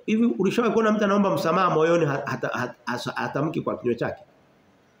unaweza hivi ulishawahi kuona mtu anaomba msamaha moyoni hatamki kwa kinywa chake?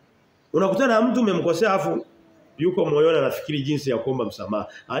 Unakutana na mtu umemkosea afu yuko moyoni anafikiri jinsi ya kuomba msamaha.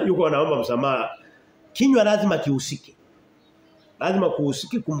 Yuko anaomba msamaha. Kinywa lazima kihusike. Lazima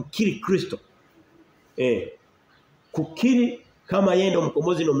kuhusiki kumkiri Kristo. Kukiri kama yeye ndo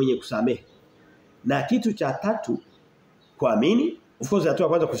mkombozi na mwenye kusamehe. Na kitu cha tatu kuamini. Of course hatua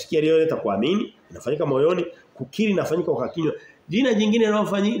kwanza kusikia ile yote kuamini inafanyika moyoni, kukiri inafanyika kwa kinywa. Jina jingine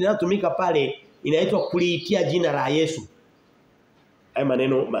linalotumika pale inaitwa kuliitia jina la Yesu. Haya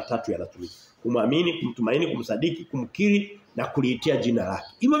maneno matatu yanatumika. Kumwamini, kumtumaini, kumsadiki, kumkiri na kuliitia jina lake.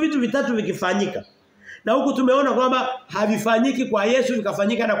 Hivyo vitu vitatu vikifanyika. Na huku tumeona kwamba havifanyiki kwa Yesu,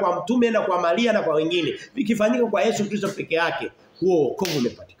 vikafanyika na kwa mtume na kwa Maria na kwa wengine. Vikifanyika kwa Yesu Kristo peke yake, huo wokovu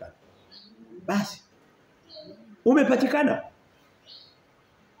umepatikana. Basi umepatikana.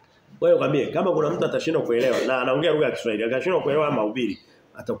 Wewe kwambie kama kuna mtu atashindwa kuelewa na anaongea lugha ya Kiswahili, atashindwa kuelewa mahubiri,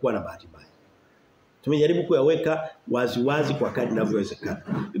 atakuwa na bahati mbaya. Tumejaribu kuyaweka wazi kwa kadri inavyowezekana.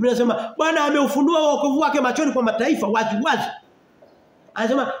 Biblia inasema Bwana ameufunua wokovu wake machoni kwa mataifa wazi.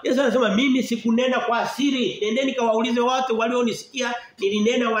 Anasema Yesu anasema mimi sikunena kwa siri, nendeni kawaulize wote walionisikia,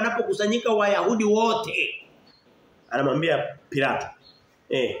 nilinena wanapokusanyika Wayahudi wote. Anamwambia Pilato.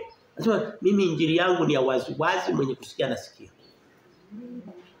 Anasema mimi injili yangu ni ya wazi mwenye kusikia nasikia.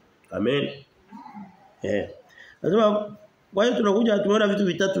 Amen. Anasema kwa hiyo tunakuja tumeona vitu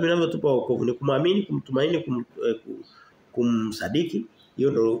vitatu vinavyotupa wokovu ni kumwamini, kumtumaini, kumsadiki.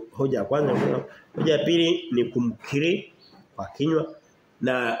 Hiyo ndio hoja ya kwanza. Hoja ya pili ni kumkiri kwa kinywa.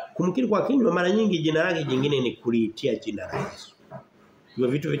 Na kumkiri kwa kinywa mara nyingi jina lake jingine ni kuliitia jina la Yesu.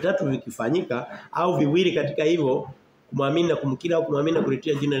 Hivyo vitu vitatu vikifanyika au viwili katika hivyo kumwamini na kumkiri au kumwamini na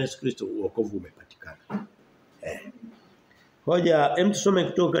kuliitia jina la Yesu Kristo wokovu umepatikana. Hoja tusome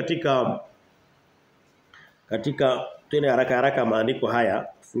kutoka katika tena haraka maandiko haya.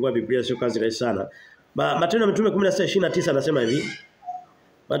 Fungua Biblia sio kazi rahisi sana. Matendo ya Mitume 16:29 anasema hivi.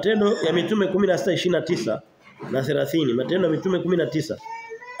 Matendo ya Mitume 16:29 na 30. Matendo ya Mitume 16.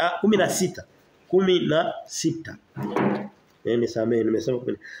 Nimesamea nimesema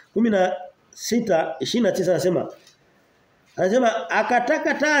 16:29 anasema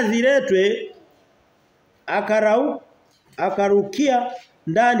akataka taa ziletwe akarukia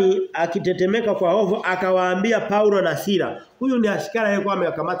ndani akitetemeka kwa hofu akawaambia Paulo na Sila. Huyu ni askari aliyekuwa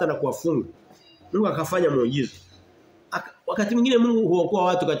amewakamata na kuwafunga. Mungu akafanya muujiza. Wakati mwingine Mungu huokoa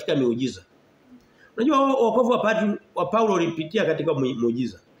watu katika miujiza. Unajua wokovu wa Paulo ulipitia katika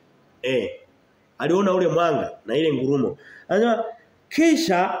muujiza. Aliona ule mwanga na ile ngurumo. Anasema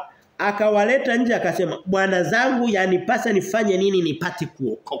kisha akawaleta nje akasema bwana zangu yanipasa nifanye nini nipate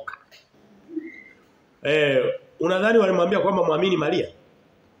kuokoka. Unadhani walimwambia kwamba muamini Maria?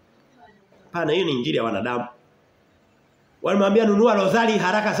 Hapana, hiyo ni injili ya wanadamu. Walimwambia nunua rozari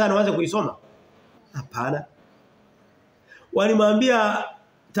haraka sana uanze kuisoma? Hapana. Walimwambia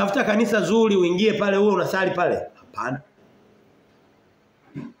tafuta kanisa zuri uingie pale uwe unasali pale? Hapana.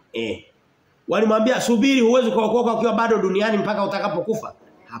 Walimwambia subiri huwezi kuokoka ukiwa bado duniani mpaka utakapokufa?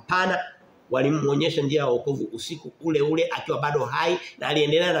 Hapana. Walimuonyesha njia ya wokovu usiku ule akiwa bado hai na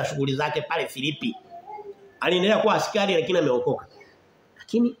aliendelea na shughuli zake pale Filipi. Aliendelea kuwa askari lakini ameokoka.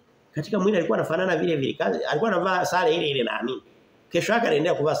 Lakini katika mwili alikuwa anafanana vile vile. Alikuwa anavaa sare ile naamini. Kesho yake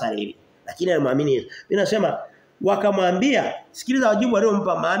aliendelea kuvaa sare ile. Lakini alimwamini Yesu. Mimi nasema wakamwambia sikiliza wajibu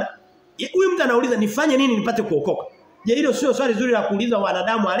waliompa maana. Huyu mtu anauliza nifanye nini nipate kuokoka? Je, hilo sio swali zuri la kuuliza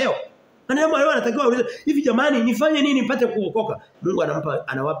wanadamu wa leo? Wanadamu wale wanatakiwa waulize, hivi jamani nifanye nini nipate kuokoka? Mungu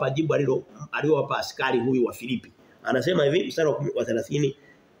anawapa jibu alilowapa askari huyu wa Filipi. Anasema hivi mstari wa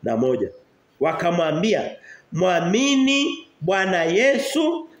 31. Wakamwambia, "Muamini Bwana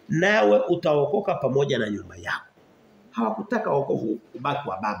Yesu nawe utaokoka pamoja na nyumba yako." Hawakutaka wokovu ubaki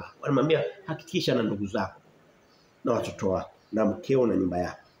wa baba. Walimwambia hakikisha na ndugu zako na watoto wako na mkeo na nyumba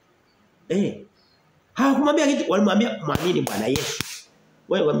yako. Hawakumwambia kitu, walimwambia muamini Bwana Yesu.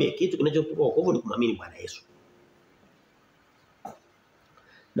 Wewe mwambie kitu kinachokupa wokovu ni kumwamini Bwana Yesu.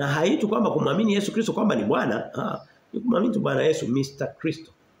 Na haitu kwamba kumwamini Yesu Kristo kwamba ni Bwana, ni kumwamini Bwana Yesu Mr.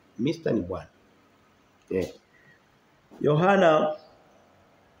 Kristo. Mr. ni Bwana. Yohana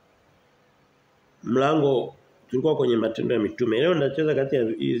mlango tulikuwa kwenye Matendo ya Mitume. Leo tunacheza kati ya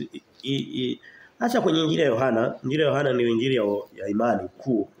hasa kwenye Injili ya Yohana. Injili ya Yohana ni injili ya imani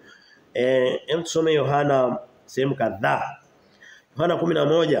kuu. Hem tusome Yohana sehemu kadhaa. Yohana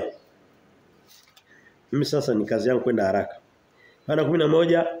 11. Mimi sasa ni kazi yangu kwenda haraka. Yohana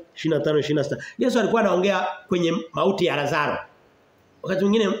 11:25-26. Yesu alikuwa anaongea kwenye mauti ya Lazaro. Wakati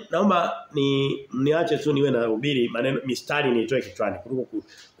mwingine naomba niache tu niwe na hubiri maneno mistari nitoe kichwani kuliko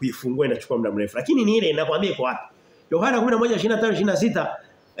kuifungua inachukua muda mrefu. Lakini ni ile ninakwambia iko wapi? Yohana 11:25-26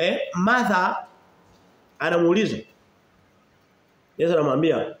 Martha anamuuliza. Yesu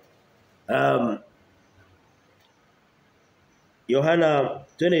anamwambia Yohana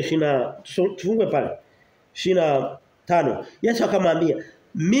 20 tufungue pale 25. Yesu akamwambia,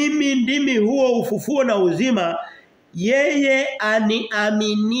 "Mimi ndimi huo ufufuo na uzima, yeye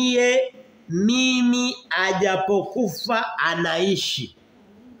aniaminie mimi ajapokufa anaishi."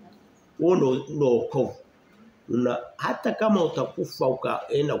 Huo ndo wokovu. Hata kama utakufa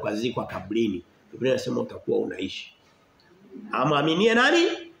ukaenda ukazikwa kabrini, Biblia inasema utakuwa unaishi. Amwaminie nani?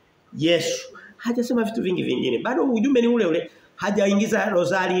 Yesu. Hajasema vitu vingi vingine. Bado ujumbe ni ule ule. Hajaingiza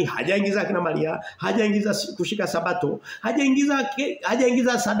rozari, hajaingiza kina Maria, hajaingiza kushika sabato,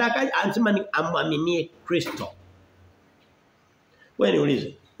 hajaingiza sadaka, anasema ni amwaminie Kristo. Wewe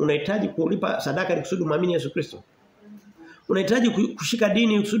niulize, unahitaji kulipa sadaka ili kusudi muamini Yesu Kristo? Unahitaji kushika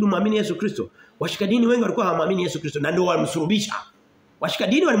dini ili kusudi muamini Yesu Kristo? Washika dini wengi walikuwa hawamwamini Yesu Kristo na ndio walimsulubisha. Washika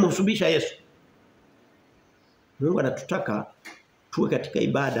dini walimsulubisha Yesu. Mungu anatutaka tuwe katika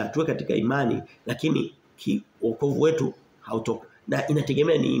ibada, tuwe katika imani, lakini wokovu wetu hautoka. Na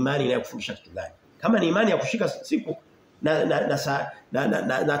inategemea ni imani inayokufundisha kitu gani. Kama ni imani ya kushika siku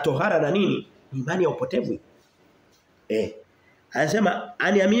na tohara na nini, ni imani ya upotevu. Anasema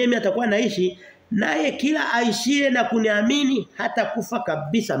aniamini mimi atakuwa naishi, naye kila aishie na kuniamini hata kufa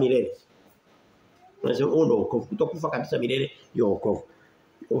kabisa milele. Unasema ndio wokovu. Kutokufa kabisa milele ndio wokovu.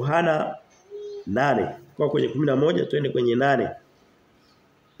 Yohana 8 kwa kwenye 11 twende kwenye 8.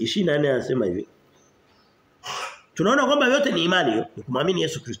 24 anasema hivi. Tunaona kwamba yote ni imani, ni kumwamini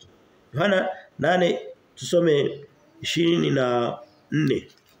Yesu Kristo. Yohana 8 tusome 24.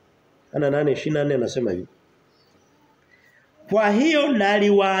 Yohana 8:24 anasema hivi. "Kwa hiyo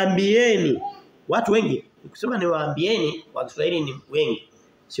naliwaambieni," watu wengi, ukisema niwaambieni kwa Kiswahili ni wengi,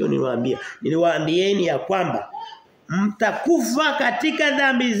 sio niwaambia. Niliwaambieni ya kwamba mtakufa katika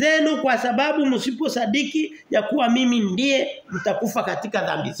dhambi zenu kwa sababu msiposadiki ya kuwa mimi ndiye, mtakufa katika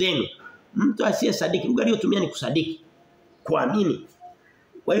dhambi zenu. Mtu asiyesadiki, lugha aliyotumia ni kusadiki, kuamini.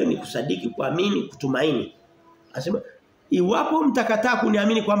 Kwa hiyo ni kusadiki, kuamini, kutumaini. Anasema iwapo mtakataa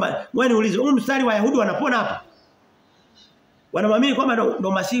kuniamini kwamba, wewe niulize, huu mstari wa Yahudi wanapona hapa? Wanamwamini kwamba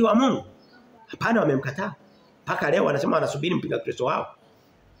ndo Masihi wa Mungu? Hapana, wamemkataa. Mpaka leo wanasema wanasubiri mpinga Kristo wao.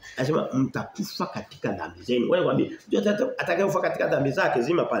 Anasema mtakufa katika dhambi zenu. Wewe mwambie, mtu atakayekufa katika dhambi zake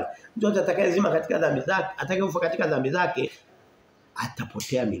zima pale. Mtu atakayezima katika dhambi zake, atakayekufa katika dhambi zake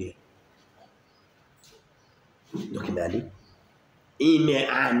atapotea milele. Ndio kimeandikwa.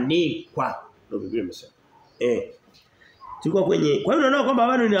 Imeandikwa. Ndio Biblia imesema. Tuko kwenye, kwa hiyo unaona kwamba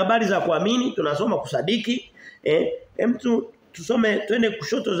bado ni habari za kuamini, tunasoma kusadiki. Mtu tusome twende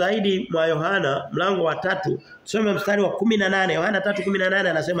kushoto zaidi mwa Yohana mlango wa 3, tusome mstari wa 18. Yohana 3:18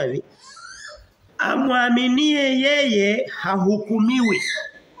 anasema hivi. Amwaminie yeye hahukumiwi.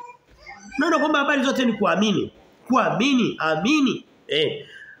 Unaona kwamba habari zote ni kuamini. Kuamini, amini.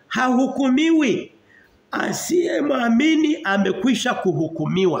 Hahukumiwi. Asiyemwamini amekwisha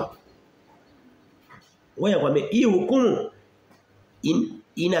kuhukumiwa. Wewe kwambie hii hukumu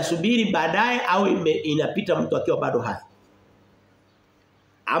inasubiri baadaye au inapita mtu akiwa bado hai.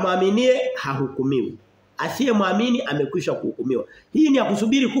 Amwaminie hahukumiwi. Asiyemwamini amekwisha kuhukumiwa. Hii ni ya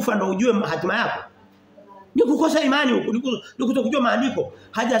kusubiri kufa ndio ujue hatima yako. Ni kukosa imani huko, ni kutokujua maandiko.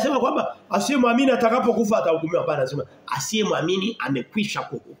 Hajasema kwamba asiyemwamini atakapokufa atahukumiwa, hapana, anasema asiyemwamini amekwisha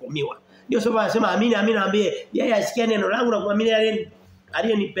kuhukumiwa. Ndio sababu anasema amini naambie yeye asikie neno langu na kuamini yale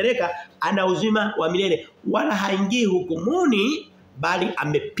aliyenipeleka ana uzima wa milele wala haingii hukumuni bali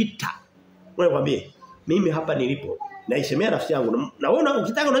amepita. Wewe mwambie mimi hapa nilipo naisemea nafsi yangu. Na wewe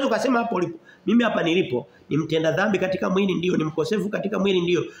ukitaka unaweza kusema hapo ulipo. Mimi hapa nilipo ni mtenda dhambi katika mwili ndio, ni mkosefu katika mwili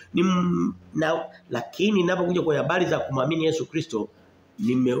ndio. Lakini ninapokuja kwa habari za kumwamini Yesu Kristo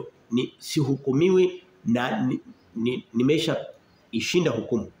sihukumiwi na nimesha ishinda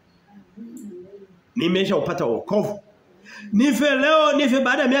hukumu. Nimesha upata wokovu. Nife leo, nife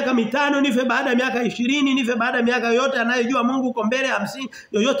baada ya miaka 5, nife baada ya miaka 20, nife baada ya miaka yote anayojua Mungu uko mbele 50,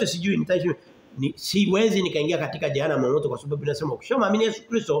 yoyote sijui nitaishi. Siwezi nikaingia katika jehanamu moto kwa sababu inasema ukishamwamini Yesu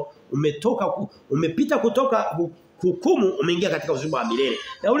Kristo umepita kutoka hukumu umeingia katika uzima wa milele.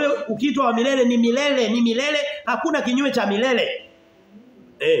 Na ule ukiitwa wa milele ni milele, hakuna kinyume cha milele.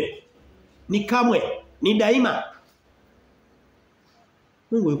 Ni kamwe, ni daima.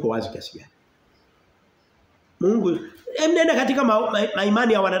 Mungu yuko wazi kiasi gani? Mungu mnaenda katika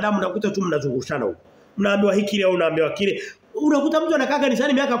maimani ya wanadamu nakuta tu mnazungushana huko. Mnaambiwa hiki leo unaambiwa kile. Unakuta mtu anakaa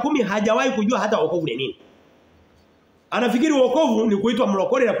kanisani miaka 10 hajawahi kujua hata wokovu ni nini. Anafikiri wokovu ni kuitwa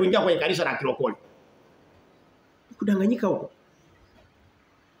mlokole na kuingia kwenye kanisa la kilokole. Kudanganyika huko.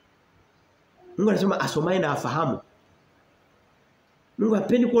 Mungu anasema asomaye na afahamu. Mungu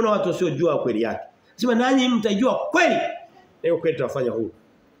hapendi kuona watu wasiojua kweli yake. Anasema nanyi mtajua kweli. Leo kweli tutafanya huu.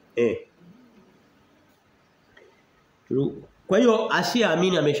 Kwa hiyo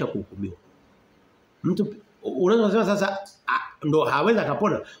asiyeamini amesha kuhukumiwa. Mtu unaweza kusema sasa ndo haweza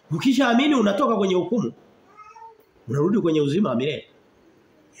kapona. Ukishaamini unatoka kwenye hukumu. Unarudi kwenye uzima wa milele.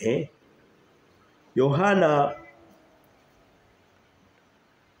 Yohana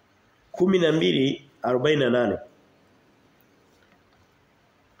 12:48.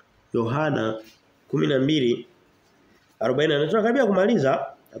 Yohana 12:48. Tunakaribia kumaliza.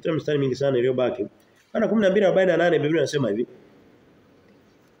 Hata mstari mingi sana iliyobaki. Yohana 12:48 Biblia inasema hivi.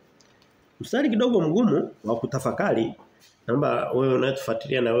 Mstari kidogo mgumu wa kutafakari. Naomba wewe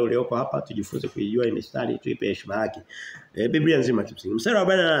unatufuatilia na wewe ulioko hapa tujifunze kuijua hii mstari tuipe heshima yake. Biblia nzima kimsingi. Mstari wa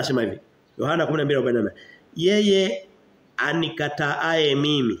 48 anasema hivi. Yohana 12:48. Yeye anikataaye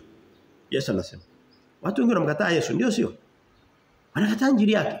mimi. Yesu anasema. Watu wengi wanamkataa Yesu, ndio sio? Wanakataa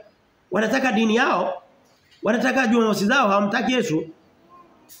injili yake. Wanataka dini yao. Wanataka jumamosi zao, hawamtaki Yesu.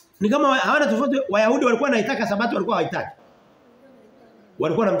 Ni kama hawana tofauti. Wayahudi walikuwa wanaitaka sabato, walikuwa hawaitaki.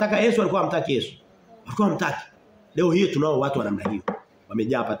 Walikuwa wanamtaka Yesu, walikuwa hawamtaki Yesu. Walikuwa hawamtaki. Leo hii tunao watu wa namna hiyo.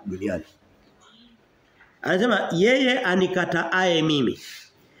 Wamejaa hapa duniani. Anasema yeye anikataaye mimi.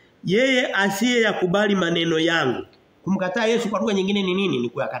 Yeye asiye yakubali maneno yangu. Kumkataa Yesu kwa lugha nyingine ni nini? Ni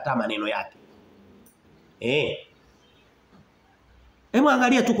kuyakataa maneno yake. Hebu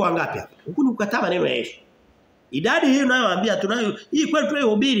angalia tuko wangapi hapa. Huku ni kukataa maneno ya Yesu. Idadi hii unayowaambia tunayo hii kweli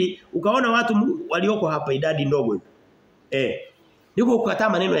tunayohubiri ukaona watu walioko hapa idadi ndogo hivi. Niko kukataa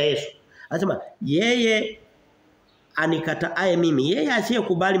maneno ya Yesu. Anasema yeye anikataaye mimi, yeye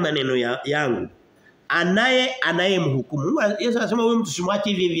asiyekubali maneno yangu, anayemhukumu. Yesu anasema huyu mtu simwache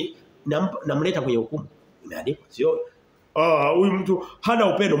hivi hivi namleta kwenye hukumu. Imeandikwa sio huyu mtu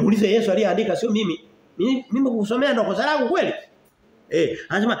hana upendo. Muulize Yesu aliyeandika sio mimi. Mimi kukusomea ndo kosa langu kweli?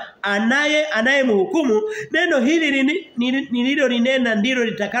 Anasema anayemhukumu, neno hili nililolinena ndilo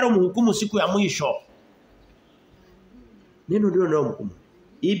litakalo mhukumu siku ya mwisho. Neno ndilo linalomhukumu.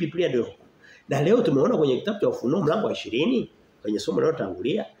 Hii Biblia ndio. Na leo tumeona kwenye kitabu cha Ufunuo mlango wa 20 kwenye somo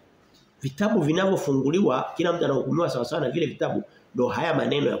linalotangulia vitabu vinavyofunguliwa kila mtu anahukumiwa sawa sawa na vile vitabu ndio haya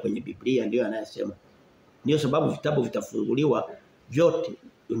maneno ya kwenye Biblia ndio yanayosema. Ndio sababu vitabu vitafunguliwa vyote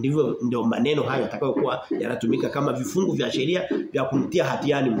ndio maneno hayo yatakayokuwa yanatumika kama vifungu vya sheria vya kumtia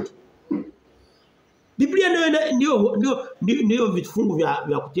hatiani mtu. Biblia ndio vifungu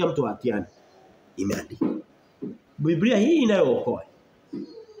vya kutia mtu hatiani. Imeandikwa. Biblia hii inayookoa.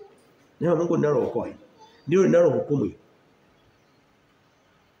 Neno Mungu linalookoa. Ndio linalohukumu.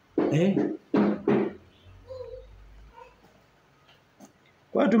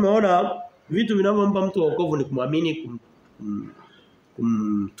 Kwa tumeona vitu vinavyompa mtu wokovu ni kumwamini,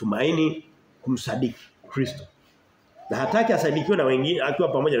 kumtumaini, kumsadiki Kristo. Na hataki asadikiwe na wengine akiwa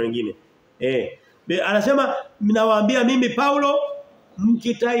pamoja na wengine. Anasema ninawaambia mimi Paulo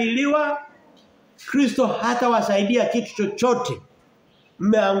mkitailiwa Kristo hatawasaidia kitu chochote.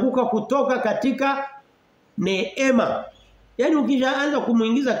 Mmeanguka kutoka katika neema. Yaani ukishaanza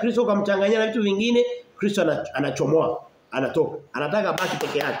kumuingiza Kristo kumchanganyia na vitu vingine, Kristo anachomoa, anatoka. Anataka baki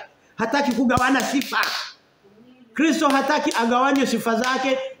peke yake. Hataki kugawana sifa. Kristo hataki agawanye sifa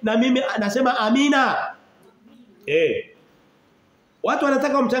zake na mimi anasema amina. Watu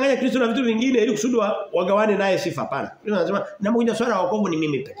wanataka kumchanganya Kristo na vitu vingine ili kusudi wagawane naye sifa pana. Kristo anasema ninapokuja swala la wokovu ni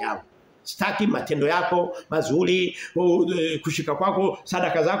mimi peke yangu. Sitaki matendo yako mazuri, kushika kwako,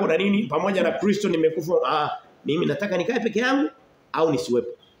 sadaka zako na nini pamoja na Kristo nimekufa. Mimi nataka nikae peke yangu au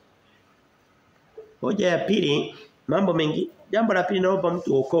nisiwepo. Hoja ya pili, mambo mengi. Jambo la pili naomba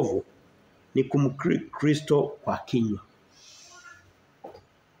mtu wokovu ni kumkiri Kristo kwa kinywa.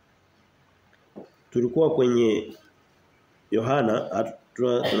 Tulikuwa kwenye Yohana,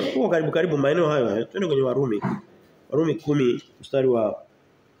 tunakuwa karibu maeneo hayo. Twende kwenye Warumi 10 mstari wa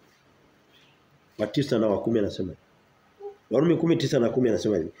 9 na wa 10 anasema. Warumi 10:9 na 10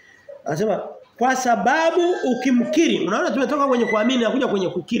 anasema hivi. Anasema kwa sababu ukimkiri, unaona tumetoka kwenye kuamini na kuja kwenye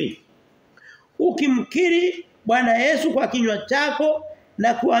kukiri. Ukimkiri Bwana Yesu kwa kinywa chako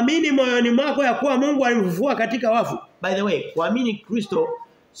na kuamini moyoni mwako ya kuwa Mungu alimfufua katika wafu. By the way, kuamini Kristo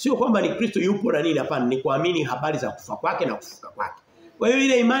sio kwamba ni Kristo yupo na nini, hapana, ni kuamini habari za kufa kwake na kufufuka kwake. Kwa hiyo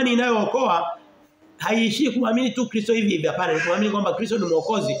ile imani inayookoa haiishii kuamini tu Kristo hivi, hapana, ni kuamini kwamba Kristo ni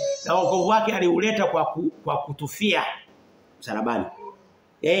mwokozi na wokovu wake aliuleta kwa kutufia msalabani.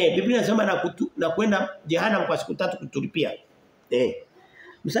 Biblia inasema na kwenda jehanamu kwa siku 3 kutulipia.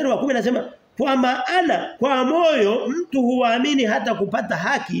 Mstari wa 10 anasema kwa maana kwa moyo mtu huamini hata kupata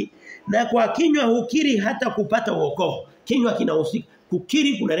haki na kwa kinywa hukiri hata kupata wokovu. Kinywa kinahusika,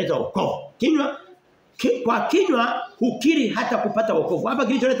 kukiri kunaleta wokovu. Kwa kinywa hukiri hata kupata wokovu. Hapa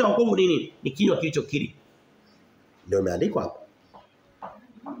kilicholeta wokovu ni nini? Ni kinywa kilichokiri. Ndio imeandikwa hapa.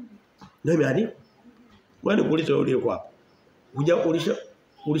 Ndio imeandikwa. Wewe kuuliza ulio hapa.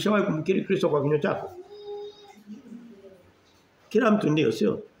 Ulishawahi kumkiri Kristo kwa kinywa chako? Kila mtu ndio,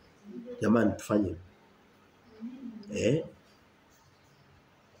 sio? Jamani tufanye.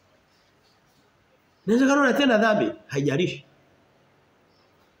 Naweza kana unatenda dhambi, haijalishi.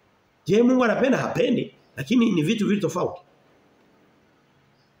 Je, Mungu anapenda? Hapendi, lakini ni vitu viwili tofauti.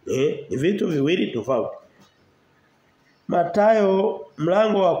 Ni vitu viwili tofauti. Mathayo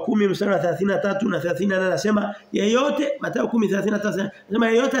mlango wa 10 mstari wa 33 na 34 anasema yeyote, Mathayo 10:33 anasema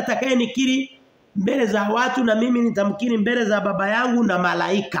yeyote atakayenikiri mbele za watu na mimi nitamkiri mbele za Baba yangu na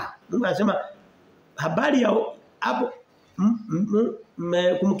malaika. Mungu anasema habari ya hapo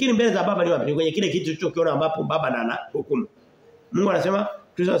kumkiri mbele za Baba ni wapi? Ni kwenye kile kitu tulichokiona ambapo Baba na hukumu. Mungu anasema,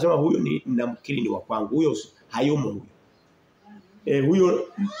 Kristo anasema huyo ni ninamkiri ni wa kwangu. Huyo hayumo huyo.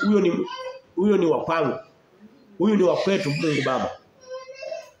 Huyo ni wa kwangu. Huyu ni wa kwetu Mungu Baba.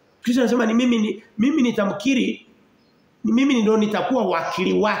 Kristo anasema ni mimi nitamkiri, ni mimi ndio nitakuwa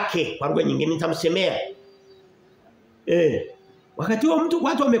wakili wake, kwa lugha nyingine nitamsemea. Wakati huo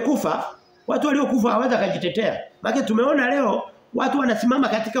watu wamekufa, watu waliokufa hawawezi kujitetea. Maana tumeona leo watu wanasimama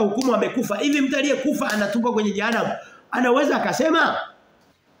katika hukumu wamekufa. Hivi mtu aliyekufa anatupwa kwenye jehanamu, anaweza akasema?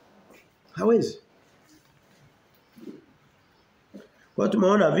 Hawezi. Kwa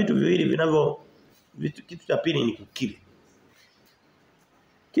tumeona vitu viwili kitu cha pili ni kukiri.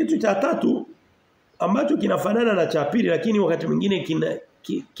 Kitu cha tatu ambacho kinafanana na cha pili lakini wakati mwingine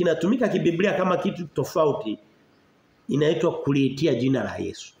kinatumika kibiblia kama kitu tofauti, inaitwa kuliitia jina la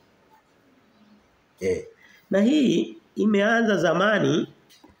Yesu. Na hii imeanza zamani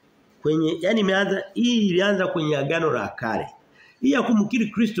ilianza kwenye agano la kale. Hii ya kumkiri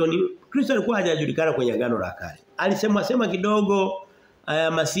Kristo Kristo alikuwa hajajulikana kwenye agano la kale. Alisemwa kidogo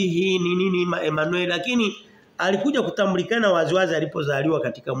Masihi nini Emmanuel, lakini alikuja kutambulikana waziwazi alipozaliwa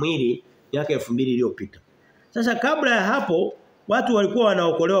katika mwili miaka 2000 iliyopita. Sasa kabla ya hapo watu walikuwa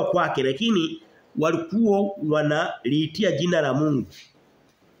wanaokolewa kwake, lakini walikuwa wanaliitia jina la Mungu.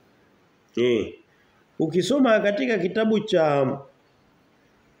 Ukisoma katika kitabu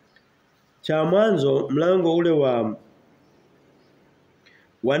cha Mwanzo mlango ule wa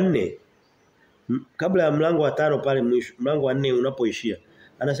 4 kabla ya mlango wa 5 pale mwisho, mlango wa 4 unapoishia,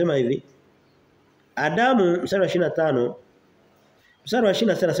 anasema hivi, Adamu mstari wa 25 mstari wa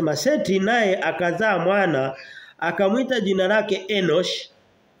 26 anasema Seti naye akazaa mwana akamwita jina lake Enosh.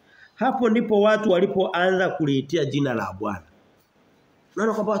 Hapo ndipo watu walipoanza kuliitia jina la Bwana.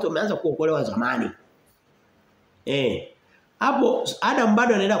 Unaona kwamba watu wameanza kuokolewa zamani. Hapo Adam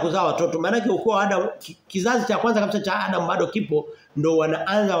bado anaenda kuzaa watoto. Maana yake ukoo Adam kizazi cha kwanza kabisa cha Adam bado kipo, ndo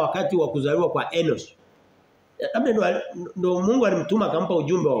wanaanza wakati wa kuzaliwa kwa Enosh. Labda ndo Mungu alimtuma akampa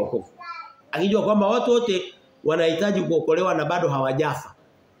ujumbe wa wokovu. Akijua kwamba watu wote wanahitaji kuokolewa na bado hawajafa.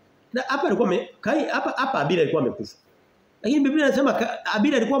 Na hapa alikuwa hapa Abila alikuwa amekufa. Lakini Biblia inasema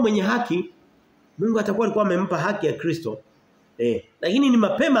Abila alikuwa mwenye haki. Mungu alikuwa amempa haki ya Kristo. Lakini ni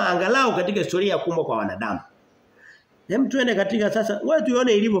mapema angalau katika historia ya kuumbwa kwa wanadamu. Hem, tuende katika sasa wewe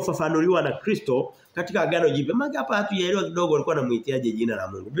tuone ilivyofafanuliwa na Kristo katika agano jipya. Maana hapa hatujaelewa kidogo alikuwa anamuitiaje jina la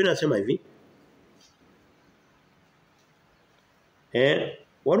Mungu. Biblia inasema hivi.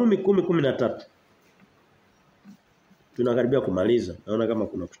 Warumi 10:13. Tunakaribia kumaliza. Naona kama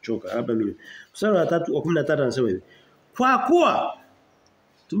kuna kuchoka. Labda mimi. Mstari wa 13 anasema hivi. Kwa kuwa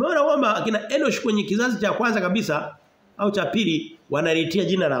tumeona kwamba akina Enosh kwenye kizazi cha kwanza kabisa au cha pili wanalitia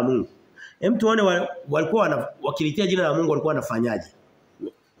jina la Mungu. Hem tuone walikuwa wakilitia jina la Mungu walikuwa wanafanyaje?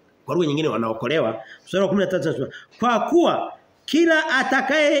 Kwa lugha nyingine wanaokolewa. Mstari wa 13 anasema kwa kuwa kila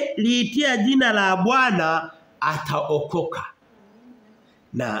atakayeliitia jina la Bwana ataokoka.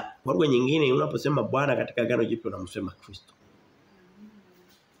 Na kwa lugha nyingine unaposema Bwana katika Agano Jipya unamsema Kristo.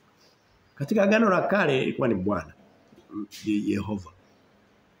 Katika Agano la Kale ilikuwa ni Bwana Yehova.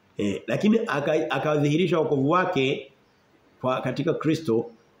 Lakini akadhihirisha wokovu wake kwa katika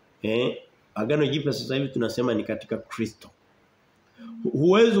Kristo. Agano Jipya sasa hivi tunasema ni katika Kristo.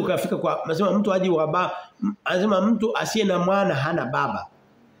 Huwezi ukafika kwa nasema mtu aje wa baba, anasema mtu asiye na mwana hana baba.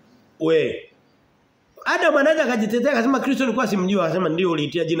 Adam anaweza akajitetea akasema Kristo alikuwa simjua, akasema ndio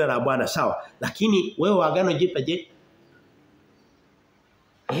uliitia jina la Bwana sawa. Lakini wewe wa Agano Jipya je?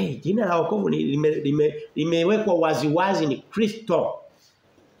 Jina la wokovu limewekwa waziwazi ni Kristo.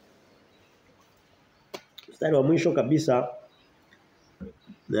 Mstari wa mwisho kabisa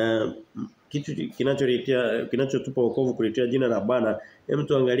na kitu kinachotupa wokovu kulitia jina la Bwana. Hebu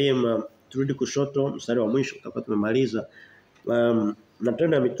tuangalie turudi kushoto mstari wa mwisho tutakuwa tumemaliza.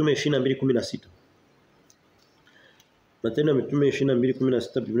 Matendo ya Mitume 22:16. Matendo ya Mitume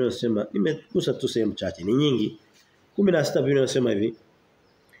 22:16 Biblia inasema nimegusa tu sehemu chache ni nyingi. 16 Biblia inasema hivi.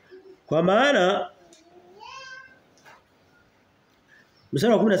 Kwa maana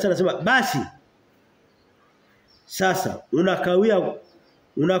mstari wa 17 anasema basi sasa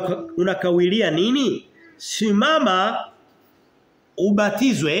unakawilia nini? Simama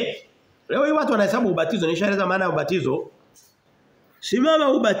ubatizwe. Leo hii watu wanahesabu ubatizo, nishaeleza maana ya ubatizo.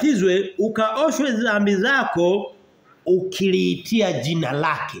 Simama ubatizwe ukaoshwe dhambi zako ukiliitia jina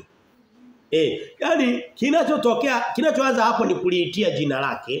lake. Yani kinachoanza hapo ni kuliitia jina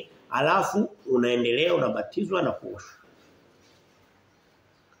lake, alafu unaendelea unabatizwa na kuoshwa.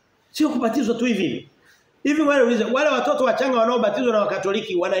 Sio kubatizwa tu hivi. Hivi wale watoto wachanga wanaobatizwa na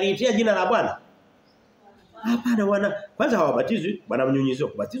Wakatoliki wanaliitia jina la Bwana? Hapana kwanza hawabatizwi, wanamnyunyiziwa.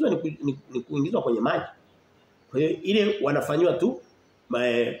 Kubatizwa ni kuingizwa kwenye maji. Kwa hiyo ile wanafanywa tu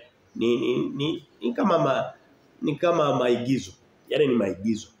ni kama maigizo. Yale ni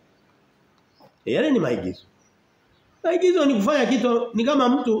maigizo. Yale ni maigizo. Maigizo ni kufanya kitu ni kama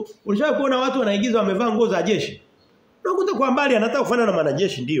mtu ulishawahi kuona watu wanaigiza wamevaa nguo za jeshi. Unakuta kwa mbali anataka kufanana na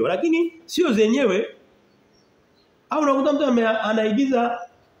mwanajeshi ndio, lakini sio zenyewe. Au unakuta mtu anaigiza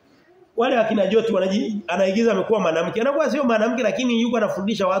wale akina Joti anaigiza amekuwa mwanamke. Anakuwa sio mwanamke lakini yuko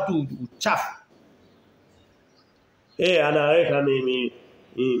anafundisha watu uchafu. Anaweka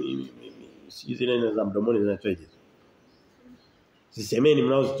si zile za mdomoni zinatoeje. Sisemeni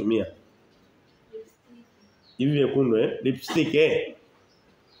mnaozitumia. Hivi vyekundu lipstick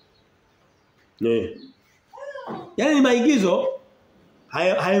Yaani ni maigizo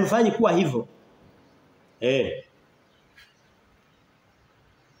hayamfanyi kuwa hivyo.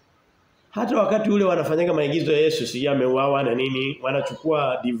 Hata wakati ule wanafanyanga maigizo ya Yesu si ameuawa na nini,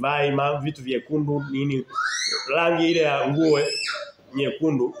 wanachukua divai, vitu vyekundu nini, rangi ile ya nguo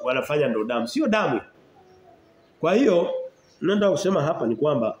nyekundu wanafanya ndo damu, sio damu. Kwa hiyo nenda kusema hapa ni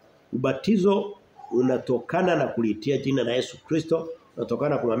kwamba ubatizo unatokana na kulitia jina la Yesu Kristo,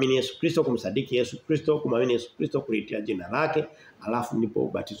 unatokana kumwamini Yesu Kristo, kumsadiki Yesu Kristo, kumwamini Yesu Kristo, kulitia jina lake, alafu ndipo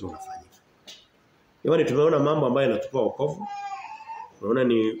ubatizo unafanyika. Yaani tumeona mambo ambayo yanatupa wokovu. Unaona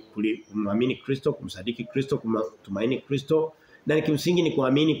ni kumwamini Kristo, kumsadiki Kristo, kumtumaini Kristo, na kimsingi ni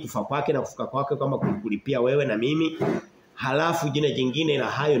kuamini kufa kwake na kufuka kwake kama kulipia wewe na mimi. Halafu jina jingine la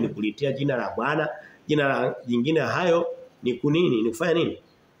hayo ni kulitia jina la Bwana. Jina jingine la hayo ni kunini? Ni kufanya nini?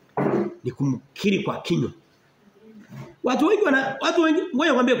 Ni kumkiri kwa kinywa. Watu wengi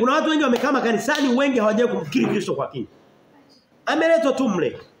ngoja kwambie kuna watu wengi wamekaa kanisani wengi hawajawahi kumkiri Kristo kwa kinywa. Ameletwa tu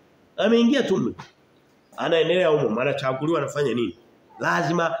mle. Ameingia tu mle. Anaendelea huko, anachaguliwa anafanya nini?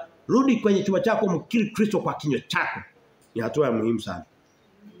 Lazima rudi kwenye chumba chako mkiri Kristo kwa kinywa chako. Ni hatua ya muhimu sana.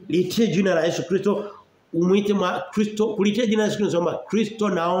 Litie jina la Yesu Kristo, umuite Kristo, kulitia jina la Yesu Kristo sema Kristo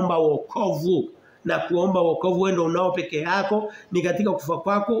naomba wokovu. Na kuomba wokovu wewe ndio unao peke yako ni katika kufa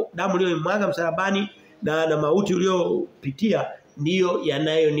kwako, damu uliyomwaga msalabani na mauti uliyopitia ndiyo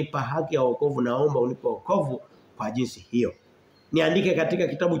yanayonipa haki ya wokovu. Naomba unipe wokovu kwa jinsi hiyo. Niandike katika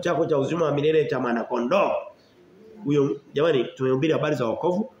kitabu chako cha uzima wa milele cha mwana kondoo. Huyo jamani tumehubiri habari za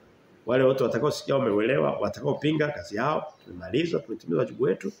wokovu. Wale wote watakao sikia wameelewa, watakao pinga kazi yao. Tumemaliza, tumetimiza wajibu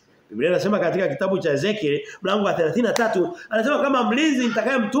wetu. Biblia inasema katika kitabu cha Ezekiel mlango wa 33 anasema kama mlinzi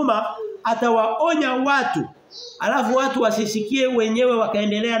nitakayemtuma atawaonya watu. Alafu watu wasisikie wenyewe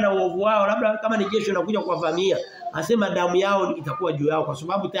wakaendelea na uovu wao, labda kama ni jeshi linakuja kuwavamia. Asema damu yao itakuwa juu yao kwa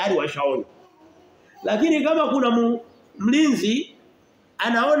sababu tayari washaona. Lakini kama kuna mlinzi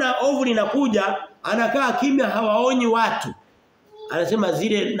anaona ovu linakuja, anakaa kimya hawaonyi watu. Anasema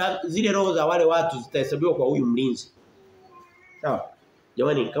zile roho za wale watu zitahesabiwa kwa huyu mlinzi. Sawa.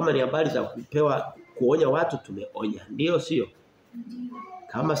 Jamani kama ni habari za kuonya watu tumeonya. Ndio sio?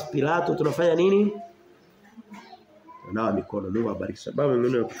 Kama Pilato tunafanya nini? Tunawa mikono. Mungu abariki. Sababu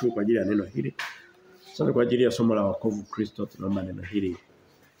mimi nakushukuru kwa ajili ya neno hili. Asante kwa ajili ya somo la wokovu Kristo. Tunaomba neno hili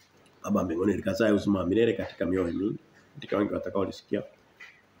Baba mbinguni likazae uzima wa milele katika mioyo mingi, katika wengi watakaolisikia,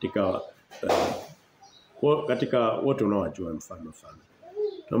 katika wote unaowajua mfano.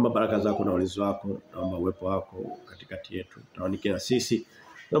 Naomba baraka zako na ulinzi wako, naomba uwepo wako katikati yetu. Tawanike na sisi.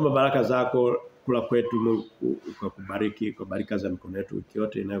 Naomba baraka zako kula kwetu Mungu ukakubariki, kwa baraka za mikono yetu wiki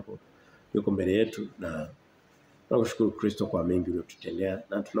yote yuko mbele yetu na tunakushukuru Kristo kwa mengi uliyotutendea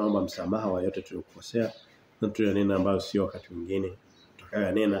na tunaomba msamaha wa yote tuliyokosea na tuliyonena ambayo sio wakati mwingine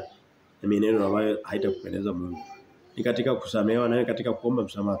tutakayonena na maneno ambayo haitakupendeza Mungu. Ni katika kusamehewa na katika kuomba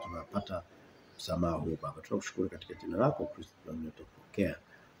msamaha tunapata msamaha huo Baba. Tunakushukuru katika jina lako Kristo tunapokea.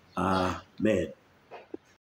 Amen.